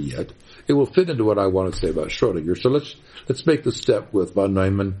story yet. It will fit into what I want to say about Schrodinger. So let's make the step with von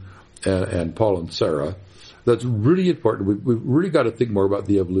Neumann and Paul and Sarah. That's really important. We've really got to think more about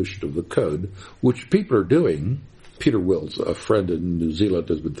the evolution of the code, which people are doing. Peter Wills, a friend in New Zealand,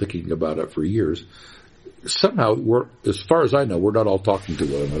 has been thinking about it for years. Somehow, as far as I know, we're not all talking to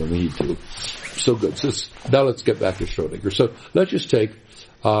one another. We need to. So good. Now let's get back to Schrodinger. So let's just take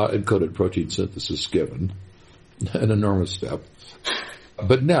encoded protein synthesis given, an enormous step.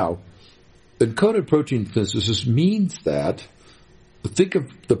 But now, encoded protein synthesis means that think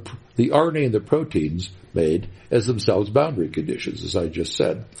of the RNA and the proteins made as themselves boundary conditions, as I just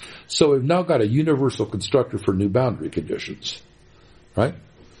said. So we've now got a universal constructor for new boundary conditions, right?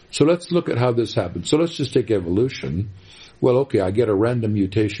 So let's look at how this happens. So let's just take evolution. well, okay, I get a random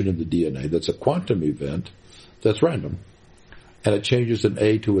mutation in the DNA that's a quantum event that's random. And it changes an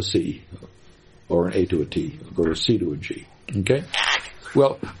A to a C, or an A to a T, or a C to a G. Okay?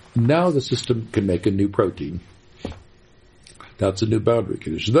 Well, now the system can make a new protein. That's a new boundary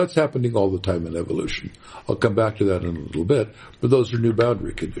condition. That's happening all the time in evolution. I'll come back to that in a little bit, but those are new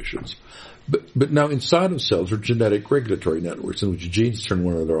boundary conditions. But now inside of cells are genetic regulatory networks in which genes turn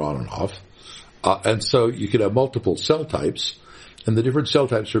one another on and off. And so you could have multiple cell types, and the different cell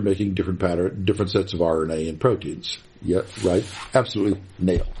types are making different sets of RNA and proteins. Yeah, right? Absolutely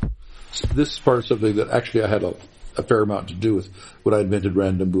nailed. So this is part of something that actually I had a fair amount to do with when I invented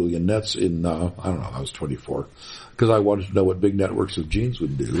random Boolean nets in, I don't know, I was 24, because I wanted to know what big networks of genes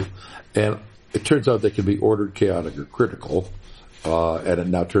would do. And it turns out they can be ordered, chaotic, or critical. And it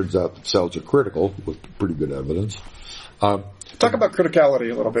now turns out that cells are critical with pretty good evidence. Talk about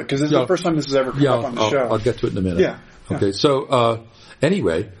criticality a little bit, because this is the first time this has ever come up on the show. I'll get to it in a minute. Yeah. Okay, so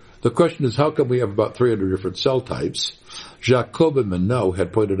anyway, the question is, how come we have about 300 different cell types? Jacob and Monod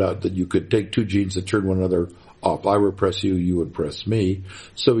had pointed out that you could take two genes that turn one another off. I would press you, you would press me.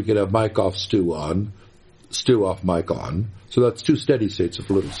 So we could have mic off, stew on, stew off, mic on. So that's two steady states of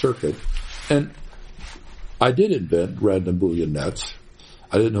a little circuit. And I did invent random Boolean nets.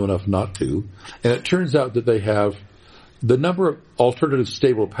 I didn't know enough not to. And it turns out that they have the number of alternative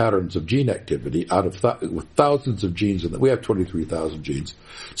stable patterns of gene activity out of with thousands of genes in them. We have 23,000 genes.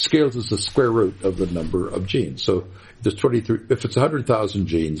 Scales as the square root of the number of genes. So there's if it's 100,000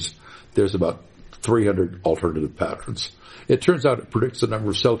 genes, there's about 300 alternative patterns. It turns out it predicts the number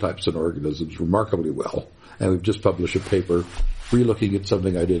of cell types in organisms remarkably well. And we've just published a paper relooking at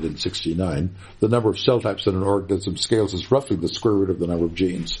something I did in 1969. The number of cell types in an organism scales as roughly the square root of the number of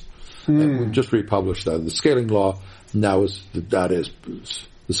genes. And we've just republished that. The scaling law now is, the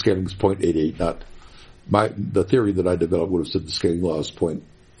scaling is 0.88, not the theory that I developed would have said the scaling law is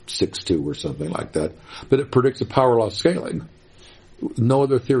 0.62 or something like that. But it predicts a power law scaling. No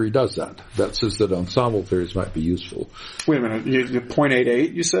other theory does that. That says that ensemble theories might be useful. Wait a minute.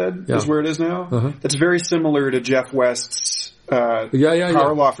 0.88, you said, is where it is now? Uh-huh. That's very similar to Jeff West's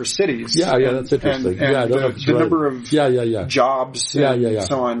power law for cities. Yeah, that's interesting. And the number of jobs and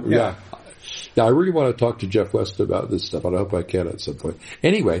so on. Yeah, I really want to talk to Jeff West about this stuff, and I hope I can at some point.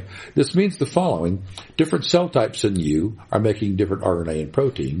 Anyway, this means the following. Different cell types in you are making different RNA and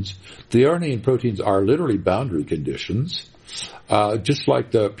proteins. The RNA and proteins are literally boundary conditions. Just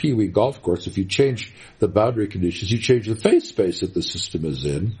like the Pee Wee golf course, if you change the boundary conditions, you change the phase space that the system is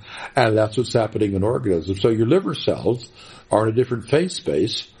in, and that's what's happening in organisms. So your liver cells are in a different phase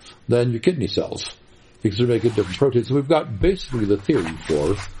space than your kidney cells, because they're making different proteins. So we've got basically the theory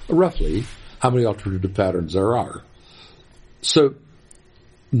for, roughly, how many alternative patterns there are. So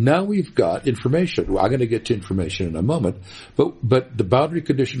now we've got information. Well, I'm going to get to information in a moment, but the boundary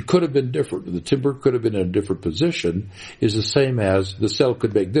condition could have been different. The timber could have been in a different position, is the same as the cell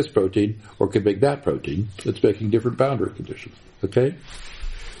could make this protein or could make that protein. It's making different boundary conditions. Okay?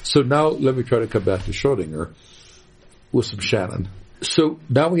 So now let me try to come back to Schrodinger with some Shannon. So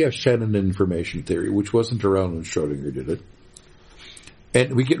now we have Shannon information theory, which wasn't around when Schrodinger did it.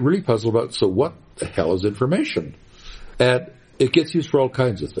 And we get really puzzled about, so what the hell is information? And it gets used for all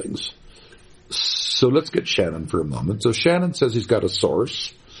kinds of things. So let's get Shannon for a moment. So Shannon says he's got a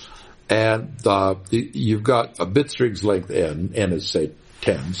source, and you've got a bit strings length n is say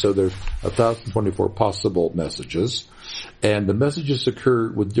 10, so there's 1,024 possible messages, and the messages occur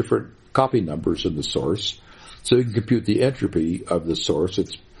with different copy numbers in the source, so you can compute the entropy of the source.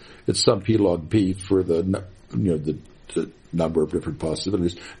 It's some p log p for the number of different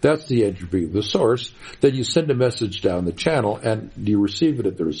possibilities. That's the entropy of the source. Then you send a message down the channel and you receive it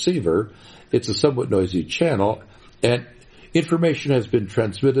at the receiver. It's a somewhat noisy channel, and information has been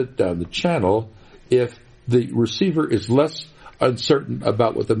transmitted down the channel if the receiver is less uncertain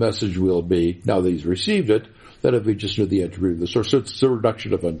about what the message will be now that he's received it than if he just knew the entropy of the source. So it's a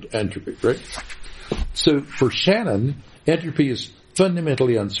reduction of entropy, right? So for Shannon, entropy is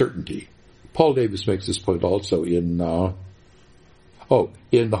fundamentally uncertainty. Paul Davies makes this point also in The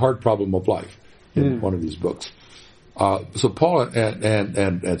Hard Problem of Life, in one of these books. So Paul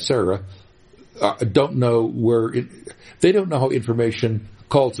and Sarah don't know they don't know how information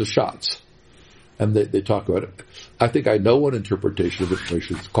calls the shots. And they talk about it. I think I know one interpretation of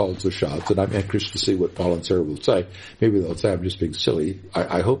information that calls the shots, and I'm anxious to see what Paul and Sarah will say. Maybe they'll say I'm just being silly.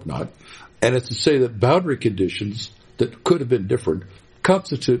 I hope not. And it's to say that boundary conditions that could have been different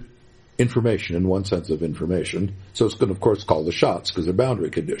constitute information in one sense of information. So it's going to, of course, call the shots because they're boundary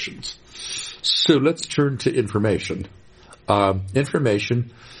conditions. So let's turn to information.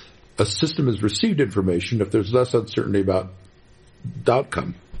 Information a system has received information if there's less uncertainty about the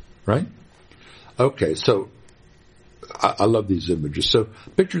outcome, right? Okay, so I love these images. So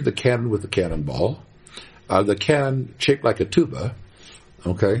picture the cannon with the cannonball. The cannon shaped like a tuba.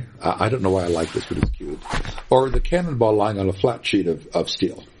 Okay, I don't know why I like this, but it's cute. Or the cannonball lying on a flat sheet of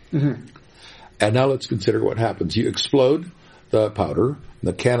steel. Mm-hmm. And now let's consider what happens. You explode the powder,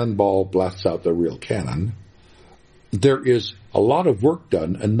 the cannonball blasts out the real cannon. There is a lot of work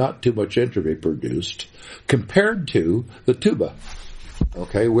done and not too much entropy produced compared to the tuba,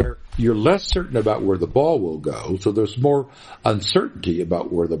 okay, where you're less certain about where the ball will go, so there's more uncertainty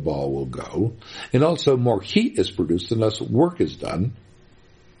about where the ball will go, and also more heat is produced and less work is done.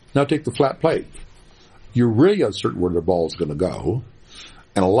 Now take the flat plate. You're really uncertain where the ball is going to go,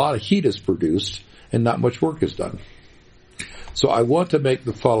 and a lot of heat is produced and not much work is done. So I want to make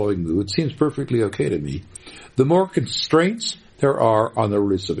the following move. It seems perfectly okay to me. The more constraints there are on the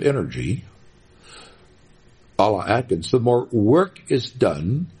release of energy, a la Atkins, the more work is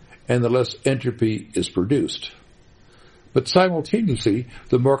done and the less entropy is produced. But simultaneously,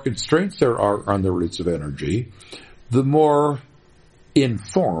 the more constraints there are on the release of energy, the more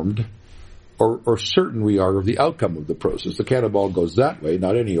informed or certain we are of the outcome of the process. The cannonball goes that way,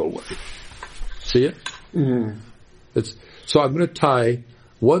 not any old way. See it? Mm-hmm. So I'm going to tie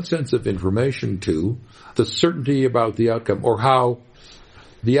one sense of information to the certainty about the outcome, or how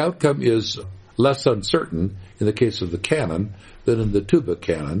the outcome is less uncertain in the case of the cannon than in the tuba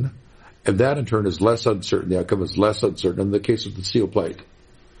cannon, and that in turn is less uncertain. The outcome is less uncertain in the case of the steel plate.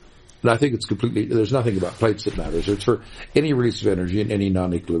 And I think it's completely, there's nothing about plates that matters. It's for any release of energy in any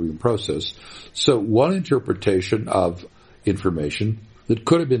non-equilibrium process. So one interpretation of information that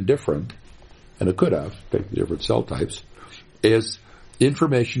could have been different, and it could have, take the different cell types, is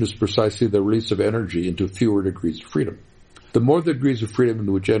information is precisely the release of energy into fewer degrees of freedom. The more the degrees of freedom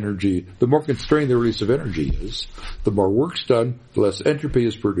in which energy, the more constrained the release of energy is, the more work's done, the less entropy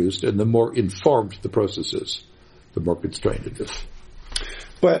is produced, and the more informed the process is, the more constrained it is.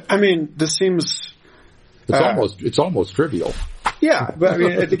 But, I mean, this seems... It's almost trivial. Yeah, but I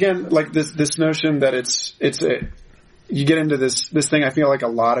mean, again, like this notion that you get into this thing, I feel like a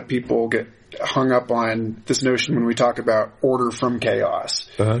lot of people get hung up on this notion when we talk about order from chaos.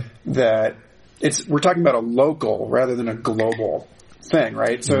 Uh-huh. That we're talking about a local rather than a global thing,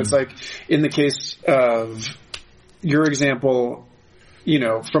 right? So it's like, in the case of your example,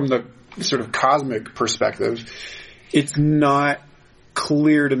 from the sort of cosmic perspective, it's not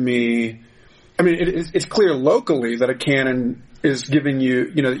clear to me. I mean, it's clear locally that a cannon is giving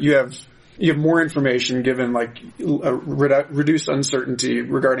you, you have more information given like reduced uncertainty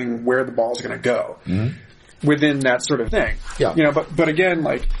regarding where the ball is going to go within that sort of thing. Yeah. But again,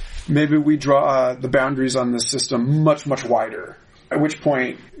 like maybe we draw the boundaries on this system much, much wider, at which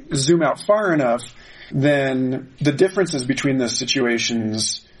point zoom out far enough, then the differences between those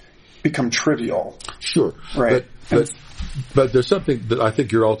situations become trivial. Sure. Right. But there's something that I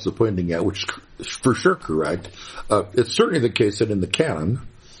think you're also pointing at, which is for sure correct. It's certainly the case that in the cannon,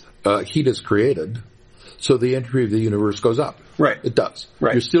 heat is created, so the entropy of the universe goes up. Right. It does.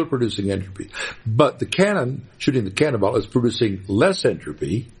 Right. You're still producing entropy. But the cannon, shooting the cannonball, is producing less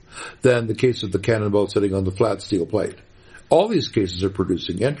entropy than the case of the cannonball sitting on the flat steel plate. All these cases are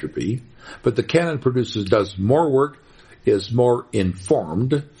producing entropy, but the cannon does more work, is more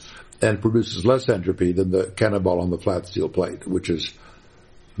informed, and produces less entropy than the cannonball on the flat steel plate, which is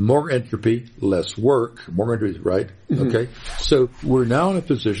more entropy, less work, more entropy, right? Mm-hmm. Okay? So we're now in a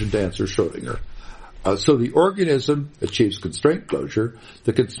position to answer Schrodinger. So the organism achieves constraint closure.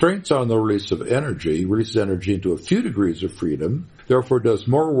 The constraints on the releases energy into a few degrees of freedom, therefore does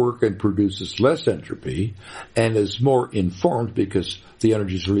more work and produces less entropy, and is more informed because the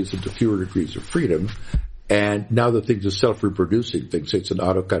energy is released into fewer degrees of freedom. And now the thing's a self-reproducing thing. So it's an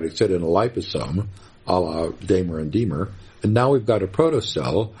autokinetic set in a liposome, a la Damer and Demer. And now we've got a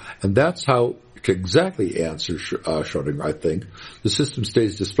protocell, and that's how to exactly answer Schrodinger, I think. The system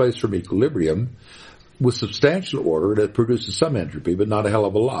stays displaced from equilibrium with substantial order that produces some entropy, but not a hell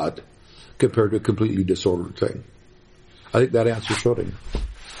of a lot, compared to a completely disordered thing. I think that answers Schrodinger.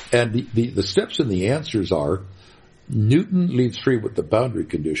 And the steps in the answers are, Newton leaves free what the boundary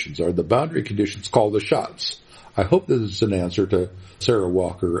conditions are. The boundary conditions call the shots. I hope this is an answer to Sarah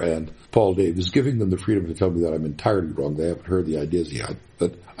Walker and Paul Davies, giving them the freedom to tell me that I'm entirely wrong. They haven't heard the ideas yet,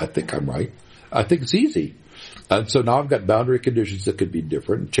 but I think I'm right. I think it's easy. And so now I've got boundary conditions that could be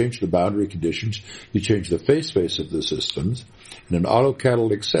different. Change the boundary conditions. You change the phase space of the systems. In an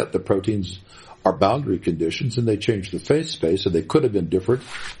autocatalytic set, the proteins are boundary conditions, and they change the phase space, and they could have been different,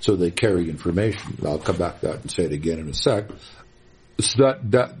 so they carry information. I'll come back to that and say it again in a sec. So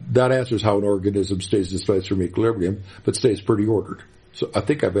that answers how an organism stays in place from equilibrium, but stays pretty ordered. So I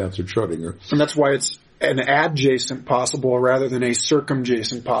think I've answered Schrodinger. And that's why it's an adjacent possible rather than a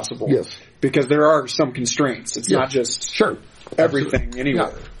circumjacent possible. Yes. Because there are some constraints. It's not just everything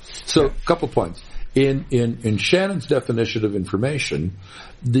anywhere. Yeah. So a couple points. In Shannon's definition of information,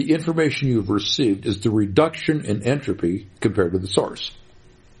 the information you've received is the reduction in entropy compared to the source.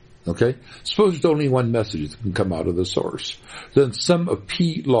 Okay? Suppose there's only one message that can come out of the source. Then sum of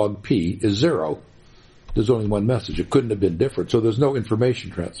p log p is 0. There's only one message. It couldn't have been different. So there's no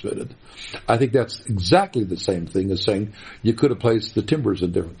information transmitted. I think that's exactly the same thing as saying you could have placed the timbers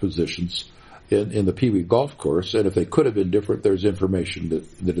in different positions in the Pee Wee golf course, and if they could have been different, there's information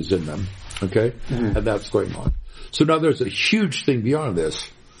that is in them. Okay? Mm-hmm. And that's going on. So now there's a huge thing beyond this.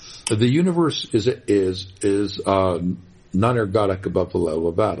 The universe is non-ergodic above the level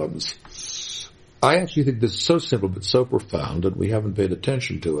of atoms. I actually think this is so simple but so profound, and we haven't paid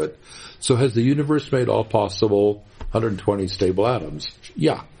attention to it. So has the universe made all possible 120 stable atoms?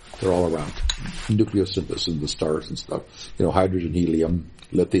 Yeah, they're all around. Nucleosynthesis in the stars and stuff. Hydrogen, helium,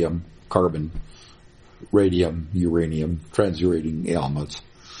 lithium, carbon, radium, uranium, transurating elements.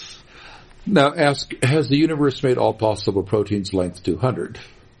 Now ask, has the universe made all possible proteins length 200?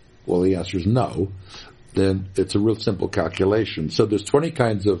 Well, the answer is no. Then it's a real simple calculation. So there's 20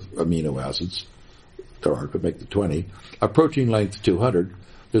 kinds of amino acids. There are, could make the 20. A protein length 200.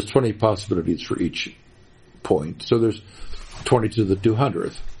 There's 20 possibilities for each point. So there's 20 to the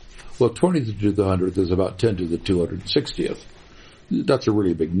 200th. Well, 20 to the 200th is about 10 to the 260th. That's a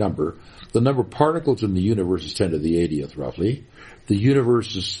really big number. The number of particles in the universe is 10 to the 80th, roughly. The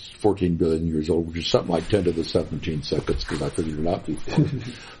universe is 14 billion years old, which is something like 10 to the 17 seconds, because I figured it out before.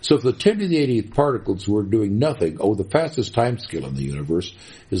 So if the 10 to the 80th particles were doing nothing, the fastest time scale in the universe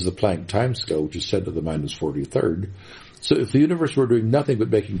is the Planck time scale, which is 10 to the minus 43rd. So if the universe were doing nothing but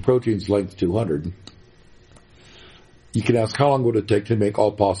making proteins length 200, you can ask how long would it take to make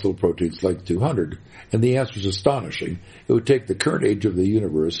all possible proteins length 200? And the answer is astonishing. It would take the current age of the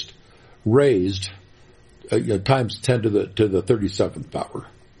universe raised times 10 to the 37th power.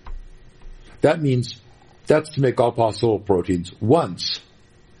 That means that's to make all possible proteins once.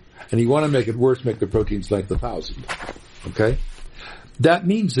 And you want to make it worse, make the proteins length 1,000. Okay? That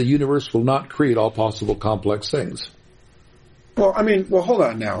means the universe will not create all possible complex things. Well, hold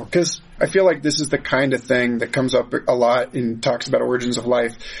on now, because I feel like this is the kind of thing that comes up a lot in talks about origins of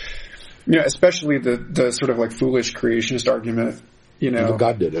life. Especially the sort of like foolish creationist argument.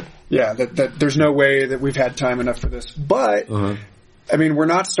 God did it. Yeah, that there's no way that we've had time enough for this. But, we're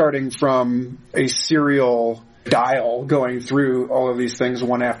not starting from a serial dial going through all of these things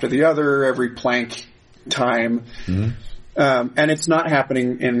one after the other every Planck time. Mm-hmm. And it's not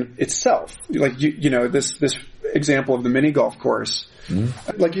happening in itself. Like, this example of the mini golf course.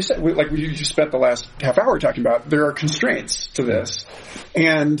 Mm-hmm. Like you said, you spent the last half hour talking about, there are constraints to this.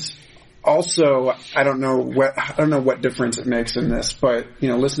 And also, I don't know what difference it makes in this, but,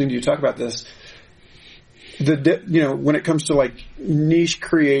 listening to you talk about this, when it comes to like niche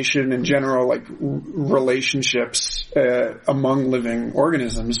creation in general, like relationships, among living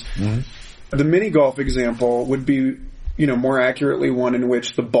organisms, the mini golf example would be, more accurately one in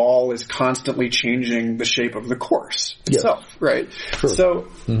which the ball is constantly changing the shape of the course itself, right? Sure. So,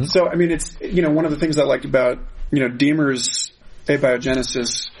 it's, one of the things I like about, Diemer's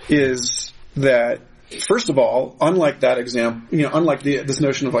abiogenesis is that, first of all, unlike that example, unlike this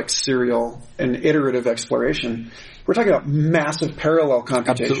notion of like serial and iterative exploration, we're talking about massive parallel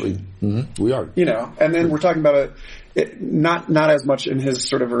computation. Absolutely. Mm-hmm. We are. And then we're talking about not as much in his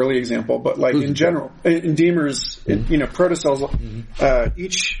sort of early example, but like in general, in Diemer's, protocells,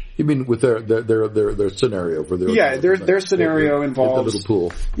 each. You mean with their scenario for their? Yeah, their scenario involves the little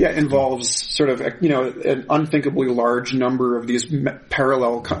pool. Yeah, involves sort of an unthinkably large number of these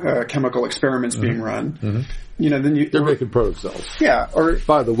parallel chemical experiments being run. Mm-hmm. Then they're making protocells. Yeah. Or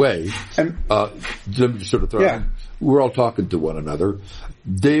by the way, let me just sort of throw in. We're all talking to one another.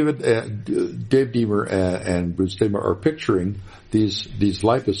 Dave Diemer and Bruce Diemer are picturing these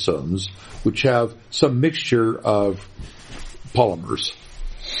liposomes, which have some mixture of polymers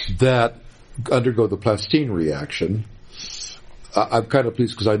that undergo the plastine reaction. I'm kind of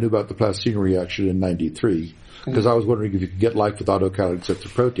pleased because I knew about the plastine reaction in 93, because I was wondering if you could get life without alkylic sets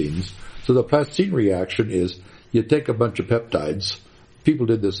of proteins. So the plastine reaction is you take a bunch of peptides. People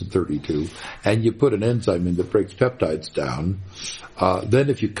did this in 32, and you put an enzyme in that breaks peptides down. Then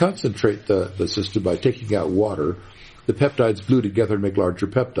if you concentrate the system by taking out water, the peptides glue together and make larger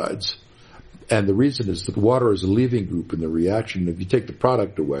peptides. And the reason is that water is a leaving group in the reaction. If you take the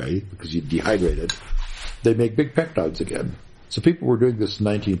product away, because you dehydrate it, they make big peptides again. So people were doing this in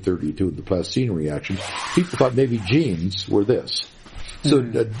 1932 with the Plastine reaction. People thought maybe genes were this. So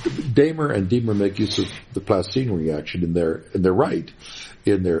Damer and Deamer make use of the Plastine reaction, and they're right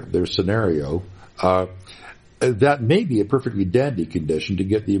in their scenario. That may be a perfectly dandy condition to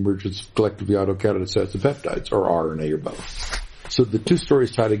get the emergence of collectively autocatalytic sets of peptides, or RNA, or both. So the two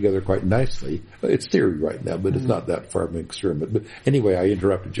stories tie together quite nicely. It's theory right now, but it's not that far of an experiment. But anyway, I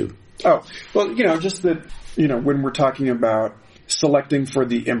interrupted you. Oh, well, just that, when we're talking about selecting for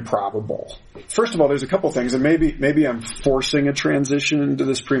the improbable. First of all, there's a couple things, and maybe I'm forcing a transition into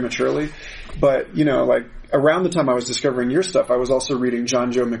this prematurely, but, around the time I was discovering your stuff, I was also reading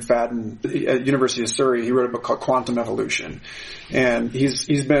John Joe McFadden at University of Surrey. He wrote a book called Quantum Evolution, and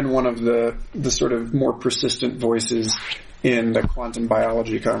he's been one of the sort of more persistent voices in the quantum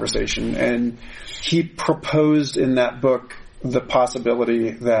biology conversation, and he proposed in that book the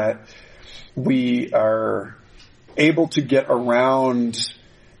possibility that we are able to get around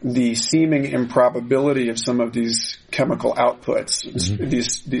the seeming improbability of some of these chemical outputs,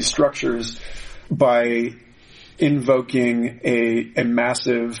 these structures, by invoking a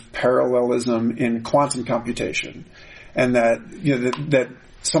massive parallelism in quantum computation, and that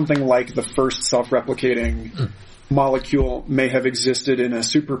something like the first self-replicating molecule may have existed in a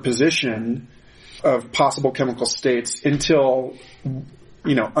superposition of possible chemical states until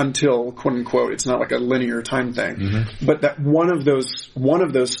quote unquote, it's not like a linear time thing, but that one of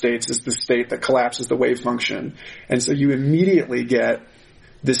those states is the state that collapses the wave function. And so you immediately get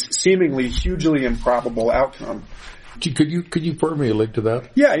this seemingly hugely improbable outcome. Could you forward me a link to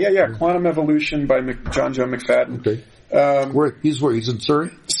that? Yeah. Quantum Evolution by John Joe McFadden. Okay. He's in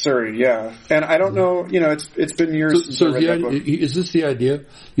Surrey? Surrey, yeah. And I don't know, it's been years since I read that book. Is this the idea?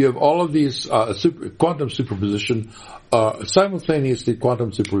 You have all of these quantum superposition, simultaneously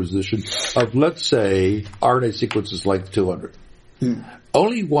quantum superposition of, let's say, RNA sequences like 200.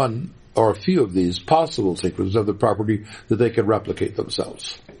 Only one or a few of these possible sequences have the property that they can replicate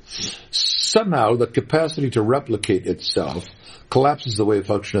themselves. Somehow the capacity to replicate itself collapses the wave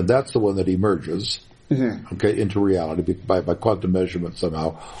function, and that's the one that emerges. Into reality by quantum measurement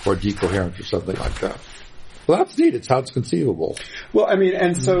somehow, or decoherence or something like that. Well, that's neat. It sounds conceivable. Well,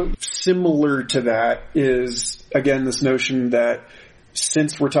 and so similar to that is, again, this notion that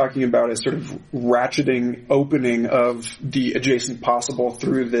since we're talking about a sort of ratcheting opening of the adjacent possible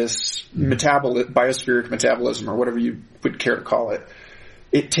through this biospheric metabolism, or whatever you would care to call it,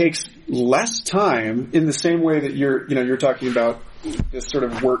 it takes less time in the same way that you're talking about this sort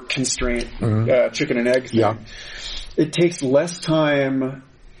of work constraint, chicken and egg thing. Yeah. It takes less time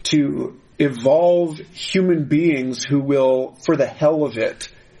to evolve human beings who will, for the hell of it,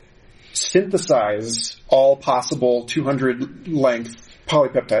 synthesize all possible 200 length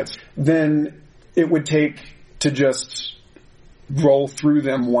polypeptides than it would take to just roll through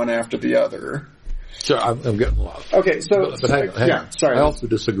them one after the other. So I'm getting lost. Okay, so but hang on. Sorry. I also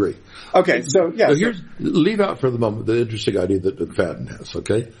disagree. Okay, so yeah. So leave out for the moment the interesting idea that McFadden has.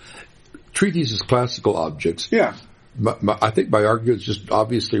 Okay, treat these as classical objects. Yeah. I think my argument is just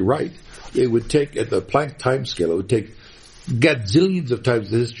obviously right. It would take, at the Planck timescale, it would take gazillions of times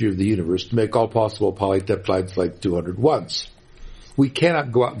the history of the universe to make all possible polypeptides like 200 once. We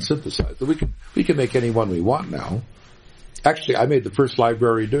cannot go out and synthesize them. We can make any one we want now. Actually, I made the first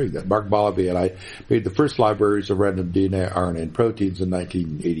library doing that. Mark Balabi and I made the first libraries of random DNA, RNA, and proteins in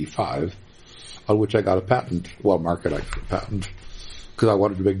 1985, on which I got a patent. Well, Mark and I got a patent, because I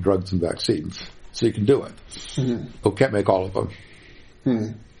wanted to make drugs and vaccines. So you can do it. But can't make all of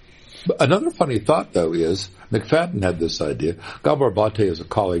them. But another funny thought, though, is McFadden had this idea. Gabor Bate is a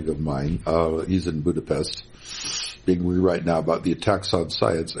colleague of mine. He's in Budapest, being right now about the attacks on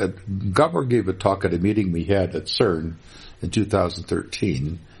science. And Gabor gave a talk at a meeting we had at CERN in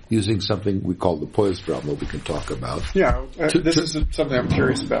 2013, using something we call the Poise drum that we can talk about. Yeah, this is something I'm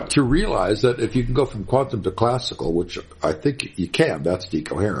curious about. To realize that if you can go from quantum to classical, which I think you can, that's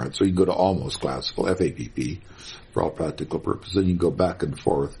decoherent, so you can go to almost classical, FAPP, for all practical purposes, and you can go back and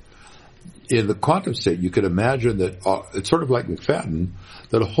forth. In the quantum state, you could imagine that it's sort of like McFadden,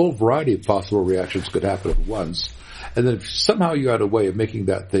 that a whole variety of possible reactions could happen at once, and then if somehow you had a way of making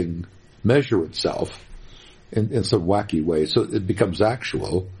that thing measure itself in some wacky way, so it becomes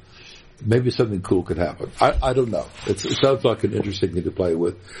actual, maybe something cool could happen. I don't know. It sounds like an interesting thing to play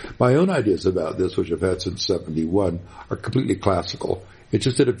with. My own ideas about this, which I've had since 71, are completely classical. It's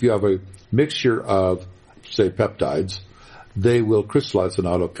just that if you have a mixture of, say, peptides, they will crystallize an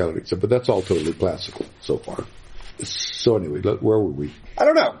autocatalytic, but that's all totally classical so far. So anyway, where were we? I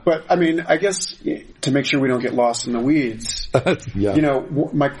don't know, but I guess to make sure we don't get lost in the weeds, yeah.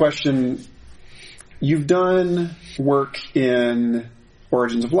 My question you've done work in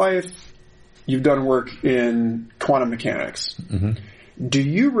origins of life. You've done work in quantum mechanics. Mm-hmm. Do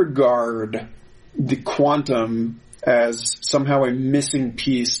you regard the quantum as somehow a missing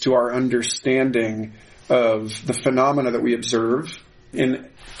piece to our understanding of the phenomena that we observe in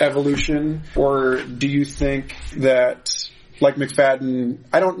evolution? Or do you think that, like McFadden,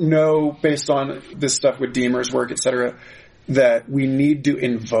 I don't know, based on this stuff with Deemer's work, etc., that we need to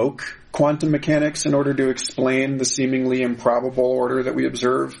invoke quantum mechanics in order to explain the seemingly improbable order that we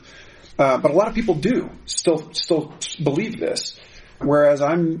observe? But a lot of people do still believe this. Whereas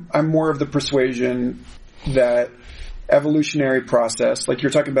I'm more of the persuasion that evolutionary process, like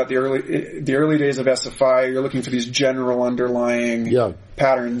you're talking about the early days of SFI, you're looking for these general underlying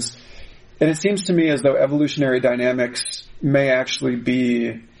patterns. And it seems to me as though evolutionary dynamics may actually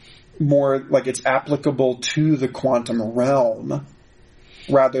be more like it's applicable to the quantum realm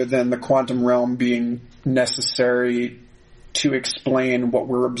rather than the quantum realm being necessary to explain what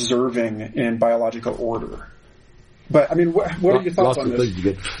we're observing in biological order. But, I mean, what are your thoughts on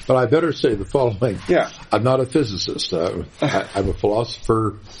this? But I better say the following. Yeah. I'm not a physicist. I'm a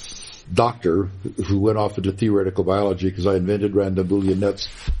philosopher doctor who went off into theoretical biology because I invented random Boolean nets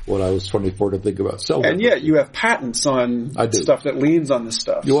when I was 24 to think about cell And yet you have patents on stuff that leans on this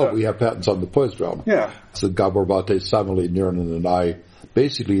stuff. We have patents on the poised realm. Yeah. So Gabor Bate, Samuel Niernan, and I,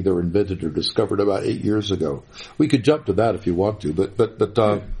 basically they were invented or discovered about 8 years ago. We could jump to that if you want to,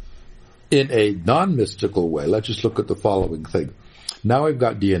 but in a non-mystical way, let's just look at the following thing. Now I've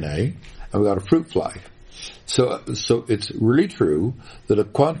got DNA, and we've got a fruit fly. So it's really true that a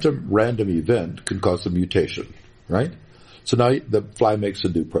quantum random event can cause a mutation, right? So now the fly makes a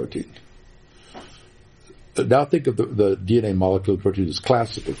new protein. Now think of the DNA molecule protein as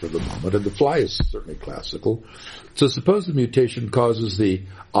classical for the moment, and the fly is certainly classical. So suppose the mutation causes the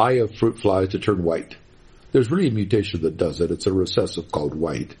eye of fruit fly to turn white. There's really a mutation that does it. It's a recessive called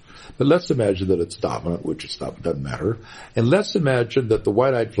white. But let's imagine that it's dominant, which it's not, doesn't matter. And let's imagine that the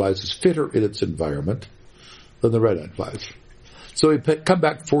white-eyed flies is fitter in its environment than the red-eyed flies. So we come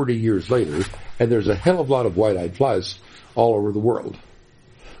back 40 years later, and there's a hell of a lot of white-eyed flies all over the world.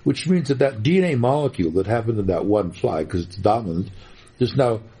 Which means that DNA molecule that happened in that one fly, because it's dominant, there's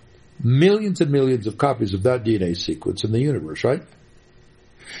now millions and millions of copies of that DNA sequence in the universe, right?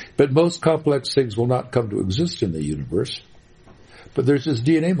 But most complex things will not come to exist in the universe. But there's this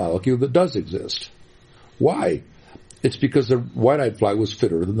DNA molecule that does exist. Why? It's because the white-eyed fly was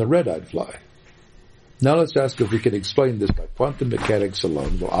fitter than the red-eyed fly. Now let's ask if we can explain this by quantum mechanics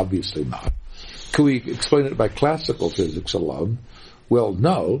alone. Well, obviously not. Can we explain it by classical physics alone? Well,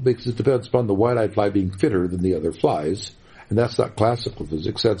 no, because it depends upon the white-eyed fly being fitter than the other flies. And that's not classical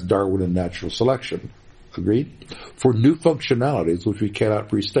physics, that's Darwin and natural selection. Agreed? For new functionalities, which we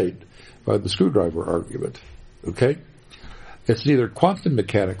cannot restate by the screwdriver argument. Okay? It's neither quantum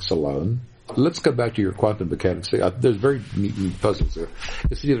mechanics alone. Let's come back to your quantum mechanics thing. There's very neat puzzles there.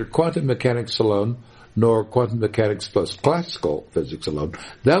 It's neither quantum mechanics alone nor quantum mechanics plus classical physics alone.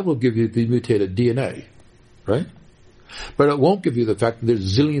 That will give you the mutated DNA, right? But it won't give you the fact that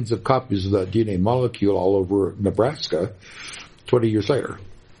there's zillions of copies of that DNA molecule all over Nebraska 20 years later.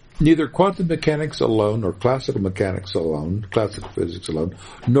 Neither quantum mechanics alone or classical mechanics alone, classical physics alone,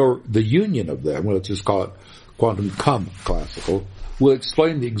 nor the union of them, let's just call it quantum cum classical, will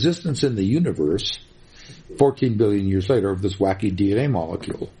explain the existence in the universe 14 billion years later of this wacky DNA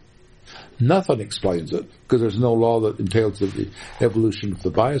molecule. Nothing explains it, because there's no law that entails the evolution of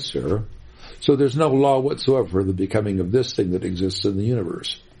the biosphere. So there's no law whatsoever for the becoming of this thing that exists in the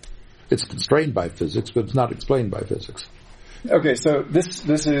universe. It's constrained by physics, but it's not explained by physics. Okay, so this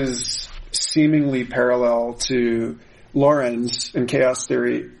is seemingly parallel to Lorenz and chaos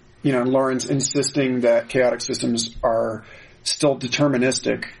theory. You know, Lorenz insisting that chaotic systems are still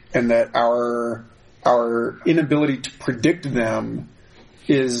deterministic and that our inability to predict them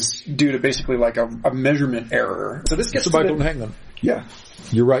is due to basically like a measurement error. So this gets to Michael, hang on. Yeah.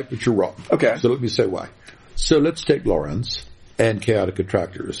 You're right, but you're wrong. Okay. So let me say why. So let's take Lorenz and chaotic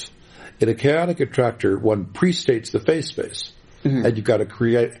attractors. In a chaotic attractor, one prestates the phase space. Mm-hmm. And you've got to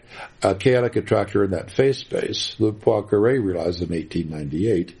create a chaotic attractor in that phase space that Poincaré realized in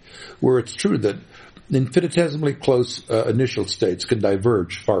 1898, where it's true that infinitesimally close initial states can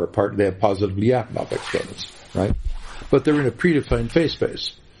diverge far apart and they have positive Lyapunov exponents, right? But they're in a predefined phase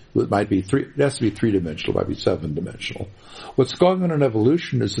space. It might be it has to be 3-dimensional, it might be 7-dimensional. What's going on in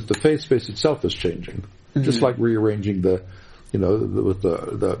evolution is that the phase space itself is changing. Mm-hmm. Just like rearranging with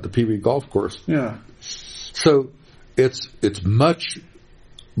the Pee Wee golf course. Yeah. So it's much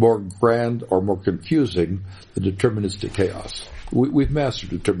more grand or more confusing than deterministic chaos. We've mastered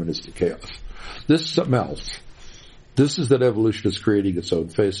deterministic chaos. This is something else. This is that evolution is creating its own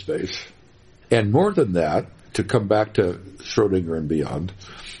phase space. And more than that, to come back to Schrodinger and beyond,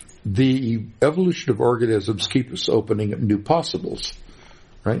 the evolution of organisms keeps us opening up new possibles.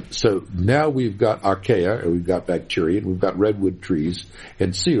 Right? So now we've got archaea, and we've got bacteria, and we've got redwood trees,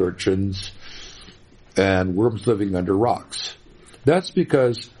 and sea urchins, and worms living under rocks. That's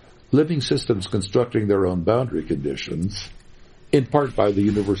because living systems constructing their own boundary conditions, in part by the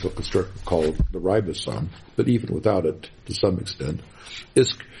universal constructor called the ribosome, but even without it to some extent,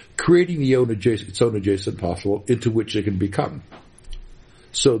 is creating its own adjacent possible into which it can become.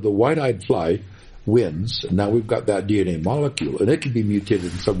 So the white-eyed fly wins, and now we've got that DNA molecule, and it can be mutated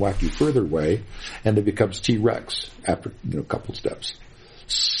in some wacky further way, and it becomes T-Rex after a couple steps.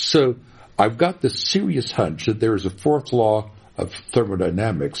 So I've got this serious hunch that there is a fourth law of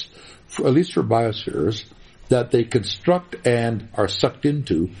thermodynamics, at least for biospheres, that they construct and are sucked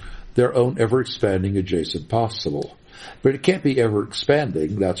into their own ever-expanding adjacent possible. But it can't be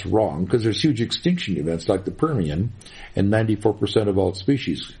ever-expanding. That's wrong, because there's huge extinction events like the Permian, and 94% of all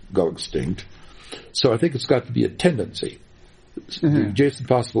species go extinct. So I think it's got to be a tendency. Mm-hmm. The adjacent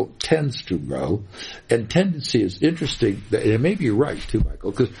possible tends to grow, and tendency is interesting. And it may be right too,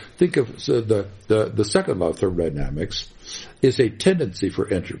 Michael, because think of the second law of thermodynamics is a tendency for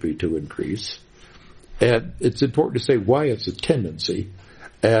entropy to increase, and it's important to say why it's a tendency.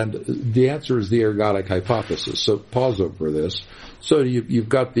 And the answer is the ergodic hypothesis. So pause over this. So you've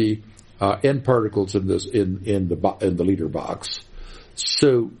got the n particles in the liter box.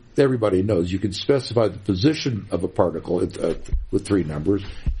 So everybody knows you can specify the position of a particle with three numbers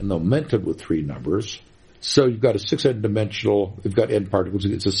and the momentum with three numbers. So you've got you've got n particles.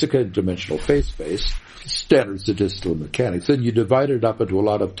 It's a 6 dimensional phase space, standard statistical mechanics. Then you divide it up into a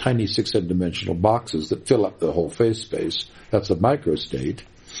lot of tiny 6 dimensional boxes that fill up the whole phase space. That's a microstate.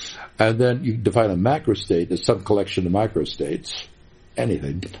 And then you define a macrostate as some collection of microstates,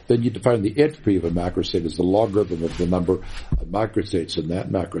 anything. Then you define the entropy of a macrostate as the logarithm of the number of microstates in that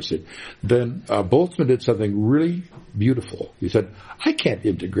macrostate. Then Boltzmann did something really beautiful. He said, I can't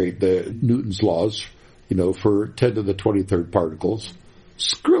integrate the Newton's laws, for 10 to the 23rd particles.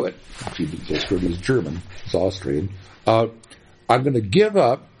 Screw it. He didn't say screw it, he's German. He's Austrian. I'm going to give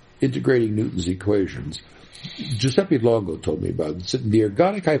up integrating Newton's equations. Giuseppe Longo told me about it. The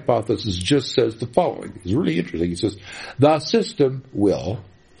ergodic hypothesis just says the following. It's really interesting. He says, the system will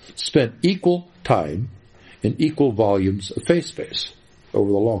spend equal time in equal volumes of phase space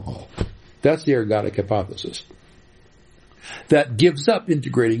over the long haul. That's the ergodic hypothesis. That gives up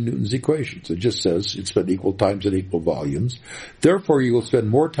integrating Newton's equations. It just says it spent equal times in equal volumes. Therefore, you will spend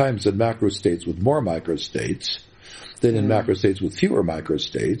more times in macrostates with more microstates than in macrostates with fewer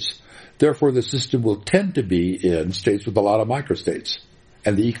microstates. Therefore, the system will tend to be in states with a lot of microstates.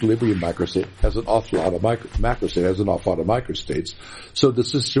 And the equilibrium microstate has an awful lot of macrostate, has an awful lot of microstates. So the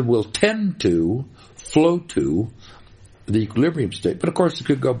system will tend to flow to the equilibrium state. But of course, it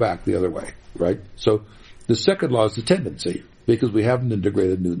could go back the other way, right? So the second law is the tendency, because we haven't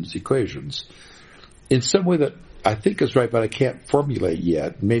integrated Newton's equations. In some way that I think is right, but I can't formulate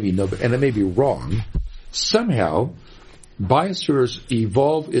yet, maybe no, and it may be wrong, somehow biospheres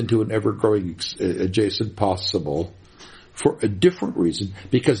evolve into an ever-growing adjacent possible for a different reason,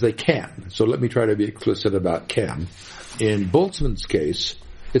 because they can. So let me try to be explicit about can. In Boltzmann's case,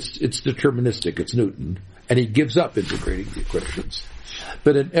 it's deterministic, it's Newton, and he gives up integrating the equations.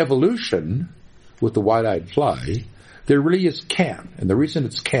 But in evolution, with the white-eyed fly, there really is can. And the reason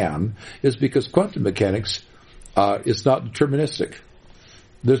it's can is because quantum mechanics is not deterministic.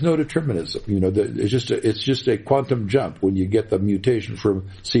 There's no determinism. It's just a quantum jump when you get the mutation from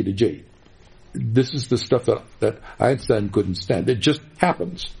C to G. This is the stuff that Einstein couldn't stand. It just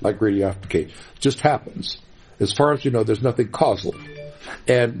happens, like radioactive decay. It just happens. As far as you know, there's nothing causal.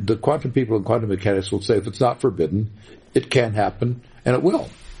 And the quantum people in quantum mechanics will say if it's not forbidden, it can happen, and it will.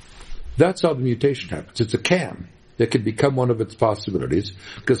 That's how the mutation happens. It's a can. It can become one of its possibilities,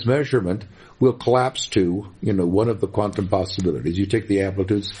 because measurement will collapse to, one of the quantum possibilities. You take the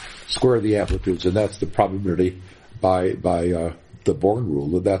amplitudes, square the amplitudes, and that's the probability by the Born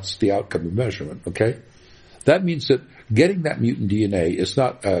rule, that's the outcome of measurement, okay? That means that getting that mutant DNA is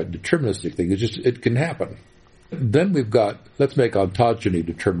not a deterministic thing. It can happen. Then we've got, let's make ontogeny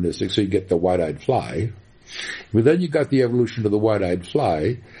deterministic, so you get the white-eyed fly. But then you got the evolution of the white-eyed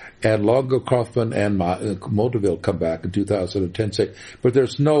fly, and Longo, Kaufman, and Monteville come back in 2010 say, but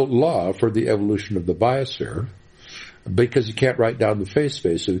there's no law for the evolution of the biosphere, because you can't write down the phase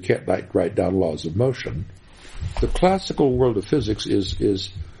space, so you can't write down laws of motion. The classical world of physics is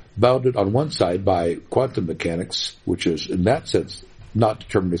bounded on one side by quantum mechanics, which is, in that sense, not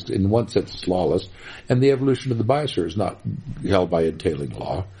deterministic. In one sense, it's lawless. And the evolution of the biosphere is not held by entailing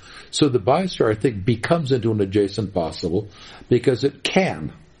law. So the biosphere, I think, becomes into an adjacent possible because it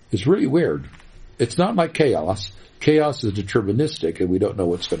can. It's really weird. It's not like chaos. Chaos is deterministic, and we don't know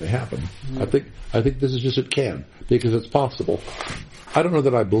what's going to happen. Mm-hmm. I think this is just it can, because it's possible. I don't know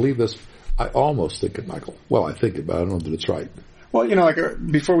that I believe this. I almost think it, Michael. Well, I think it, but I don't know that it's right. Well,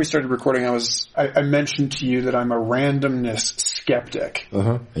 before we started recording, I mentioned to you that I'm a randomness skeptic.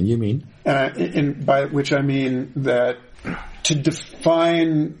 And you mean? And by which I mean that to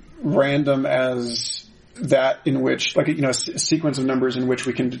define random as that in which, a sequence of numbers in which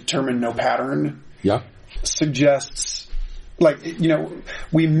we can determine no pattern. Yeah. Suggests,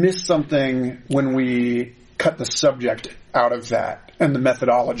 we miss something when we cut the subject out of that and the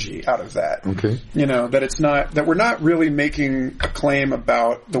methodology out of that. Okay. That we're not really making a claim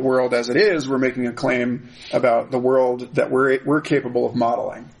about the world as it is. We're making a claim about the world that we're capable of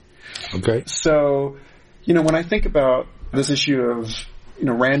modeling. Okay. So, when I think about this issue of,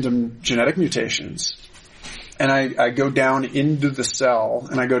 random genetic mutations, and I go down into the cell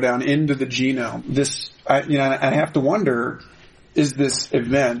and I go down into the genome, I have to wonder, is this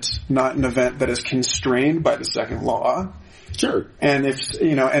event not an event that is constrained by the second law? Sure. And is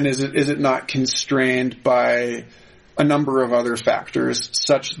it not constrained by a number of other factors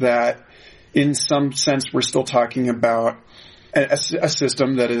such that in some sense we're still talking about a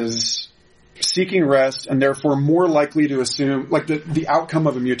system that is seeking rest and therefore more likely to assume, the outcome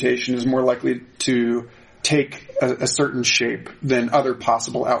of a mutation is more likely to take a certain shape than other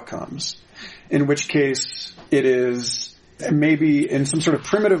possible outcomes. In which case it is maybe in some sort of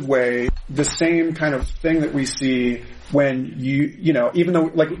primitive way the same kind of thing that we see when even though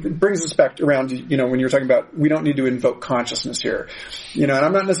it brings us back around, when you're talking about we don't need to invoke consciousness here. And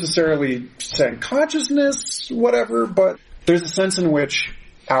I'm not necessarily saying consciousness, whatever, but there's a sense in which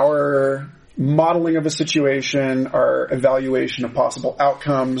our modeling of a situation, our evaluation of possible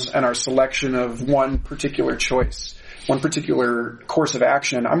outcomes, and our selection of one particular choice, one particular course of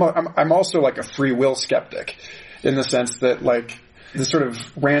action. I'm also a free will skeptic in the sense that the sort of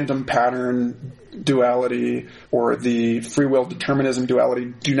random pattern duality or the free will determinism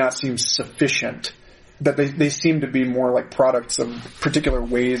duality do not seem sufficient. That they seem to be more like products of particular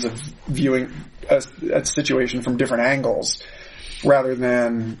ways of viewing a situation from different angles rather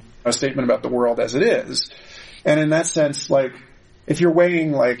than a statement about the world as it is. And in that sense, if you're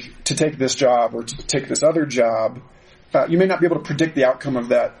weighing to take this job or to take this other job, you may not be able to predict the outcome of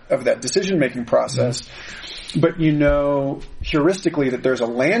that decision-making process, but heuristically that there's a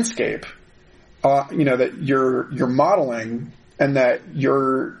landscape, that you're modeling, and that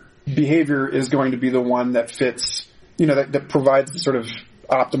your behavior is going to be the one that fits, that provides the sort of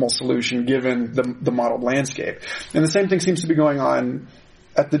optimal solution given the modeled landscape. And the same thing seems to be going on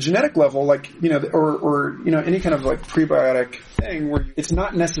at the genetic level, or any kind of prebiotic thing where it's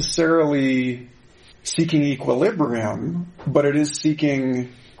not necessarily seeking equilibrium, but it is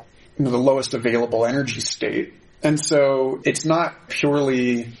seeking the lowest available energy state. And so it's not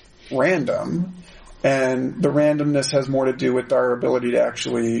purely random, and the randomness has more to do with our ability to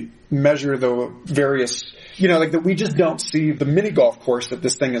actually measure the various, that we just don't see the mini golf course that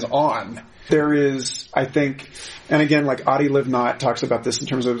this thing is on. There is, I think, and again, Adi Livnat talks about this in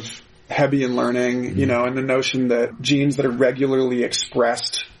terms of Hebbian learning, and the notion that genes that are regularly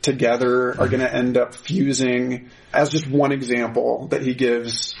expressed together are going to end up fusing, as just one example that he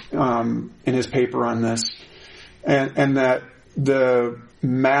gives in his paper on this, and that the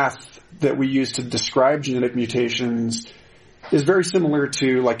math that we use to describe genetic mutations is very similar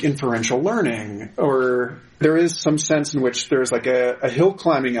to inferential learning, or there is some sense in which there's a hill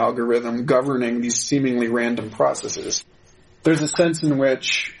climbing algorithm governing these seemingly random processes. There's a sense in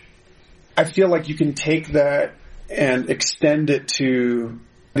which I feel like you can take that and extend it to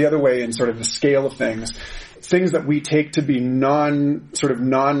the other way in sort of the scale of things that we take to be non-random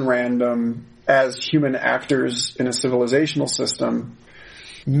as human actors in a civilizational system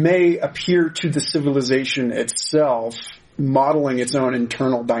may appear to the civilization itself modeling its own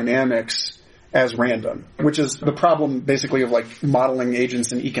internal dynamics as random, which is the problem basically of modeling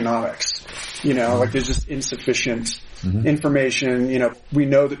agents in economics. There's just insufficient information. We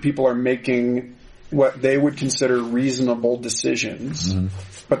know that people are making what they would consider reasonable decisions,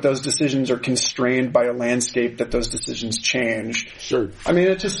 but those decisions are constrained by a landscape that those decisions change. Sure. I mean,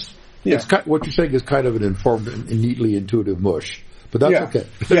 it just, what you're saying is kind of an informed and neatly intuitive mush. But that's okay.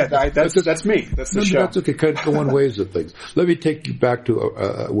 Yeah, that's me. That's the show. That's okay. Kind of go on ways of things. Let me take you back to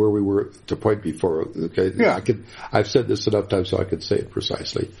where we were to point before. Okay. Yeah. I've said this enough times so I can say it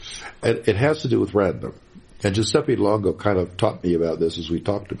precisely. And it has to do with random. And Giuseppe Longo kind of taught me about this as we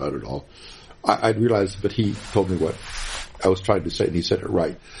talked about it all. I realized, but he told me what I was trying to say, and he said it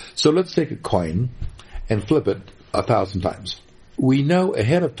right. So let's take a coin and flip it 1,000 times. We know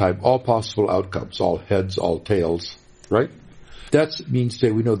ahead of time all possible outcomes, all heads, all tails, right? That means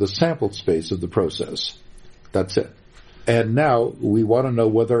that we know the sample space of the process. That's it. And now we want to know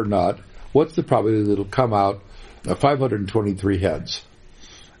whether or not, what's the probability that it'll come out 523 heads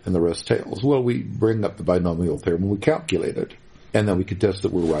and the rest tails? Well, we bring up the binomial theorem and we calculate it. And then we can test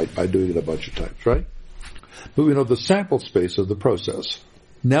that we're right by doing it a bunch of times, right? But we know the sample space of the process.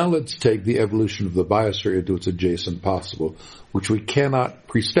 Now let's take the evolution of the biosphere into its adjacent possible, which we cannot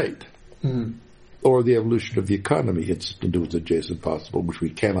prestate. Mm-hmm. Or the evolution of the economy into its adjacent possible, which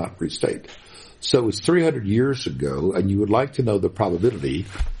we cannot prestate. So it's 300 years ago, and you would like to know the probability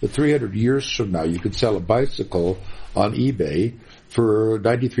that 300 years from now you could sell a bicycle on eBay for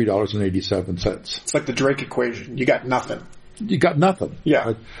 $93.87. It's like the Drake equation. You got nothing. You got nothing.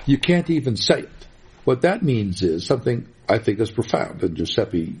 Yeah. You can't even say it. What that means is something I think is profound, and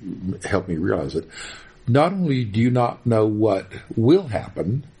Giuseppe helped me realize it. Not only do you not know what will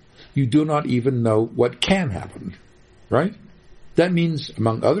happen, you do not even know what can happen, right? That means,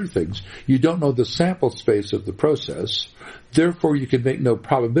 among other things, you don't know the sample space of the process, therefore you can make no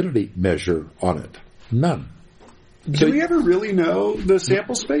probability measure on it. None. Do we ever really know the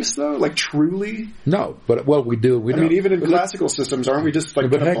sample space, though? Like, truly? No, but what we do, we I mean, even in classical systems, aren't we just, like,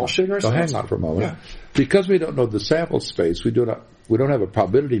 kind of bullshitting ourselves? Hang on for a moment. Yeah. Because we don't know the sample space, we don't have a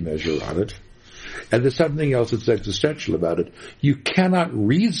probability measure on it, and there's something else that's existential about it. You cannot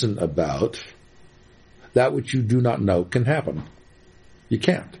reason about that which you do not know can happen. You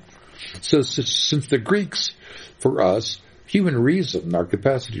can't. So since the Greeks, for us, human reason, our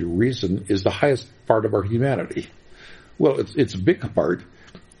capacity to reason, is the highest part of our humanity. Well, it's a big part.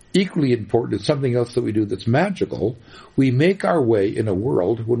 Equally important is something else that we do that's magical. We make our way in a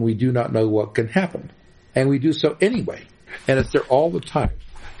world when we do not know what can happen. And we do so anyway. And it's there all the time.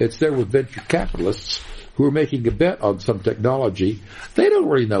 It's there with venture capitalists who are making a bet on some technology. They don't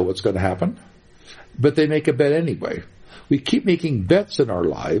really know what's going to happen, but they make a bet anyway. We keep making bets in our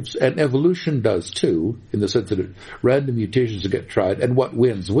lives, and evolution does too, in the sense that random mutations get tried, and what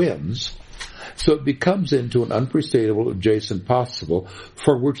wins, wins. So it becomes into an unprestatable adjacent possible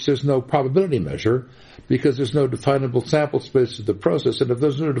for which there's no probability measure because there's no definable sample space of the process. And if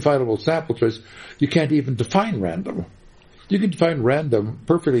there's no definable sample space, you can't even define random. You can define random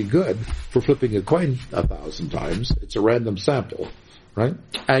perfectly good for flipping a coin 1,000 times. It's a random sample, right?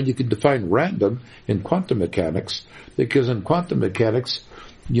 And you can define random in quantum mechanics because in quantum mechanics,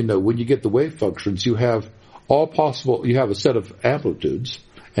 when you get the wave functions, you have a set of amplitudes.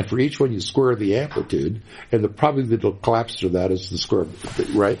 And for each one, you square the amplitude, and the probability that it'll collapse to that is the square,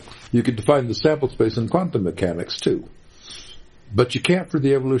 right? You can define the sample space in quantum mechanics, too. But you can't for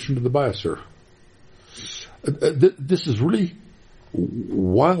the evolution of the biosphere. This is really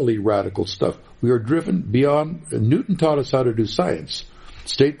wildly radical stuff. We are driven beyond... Newton taught us how to do science.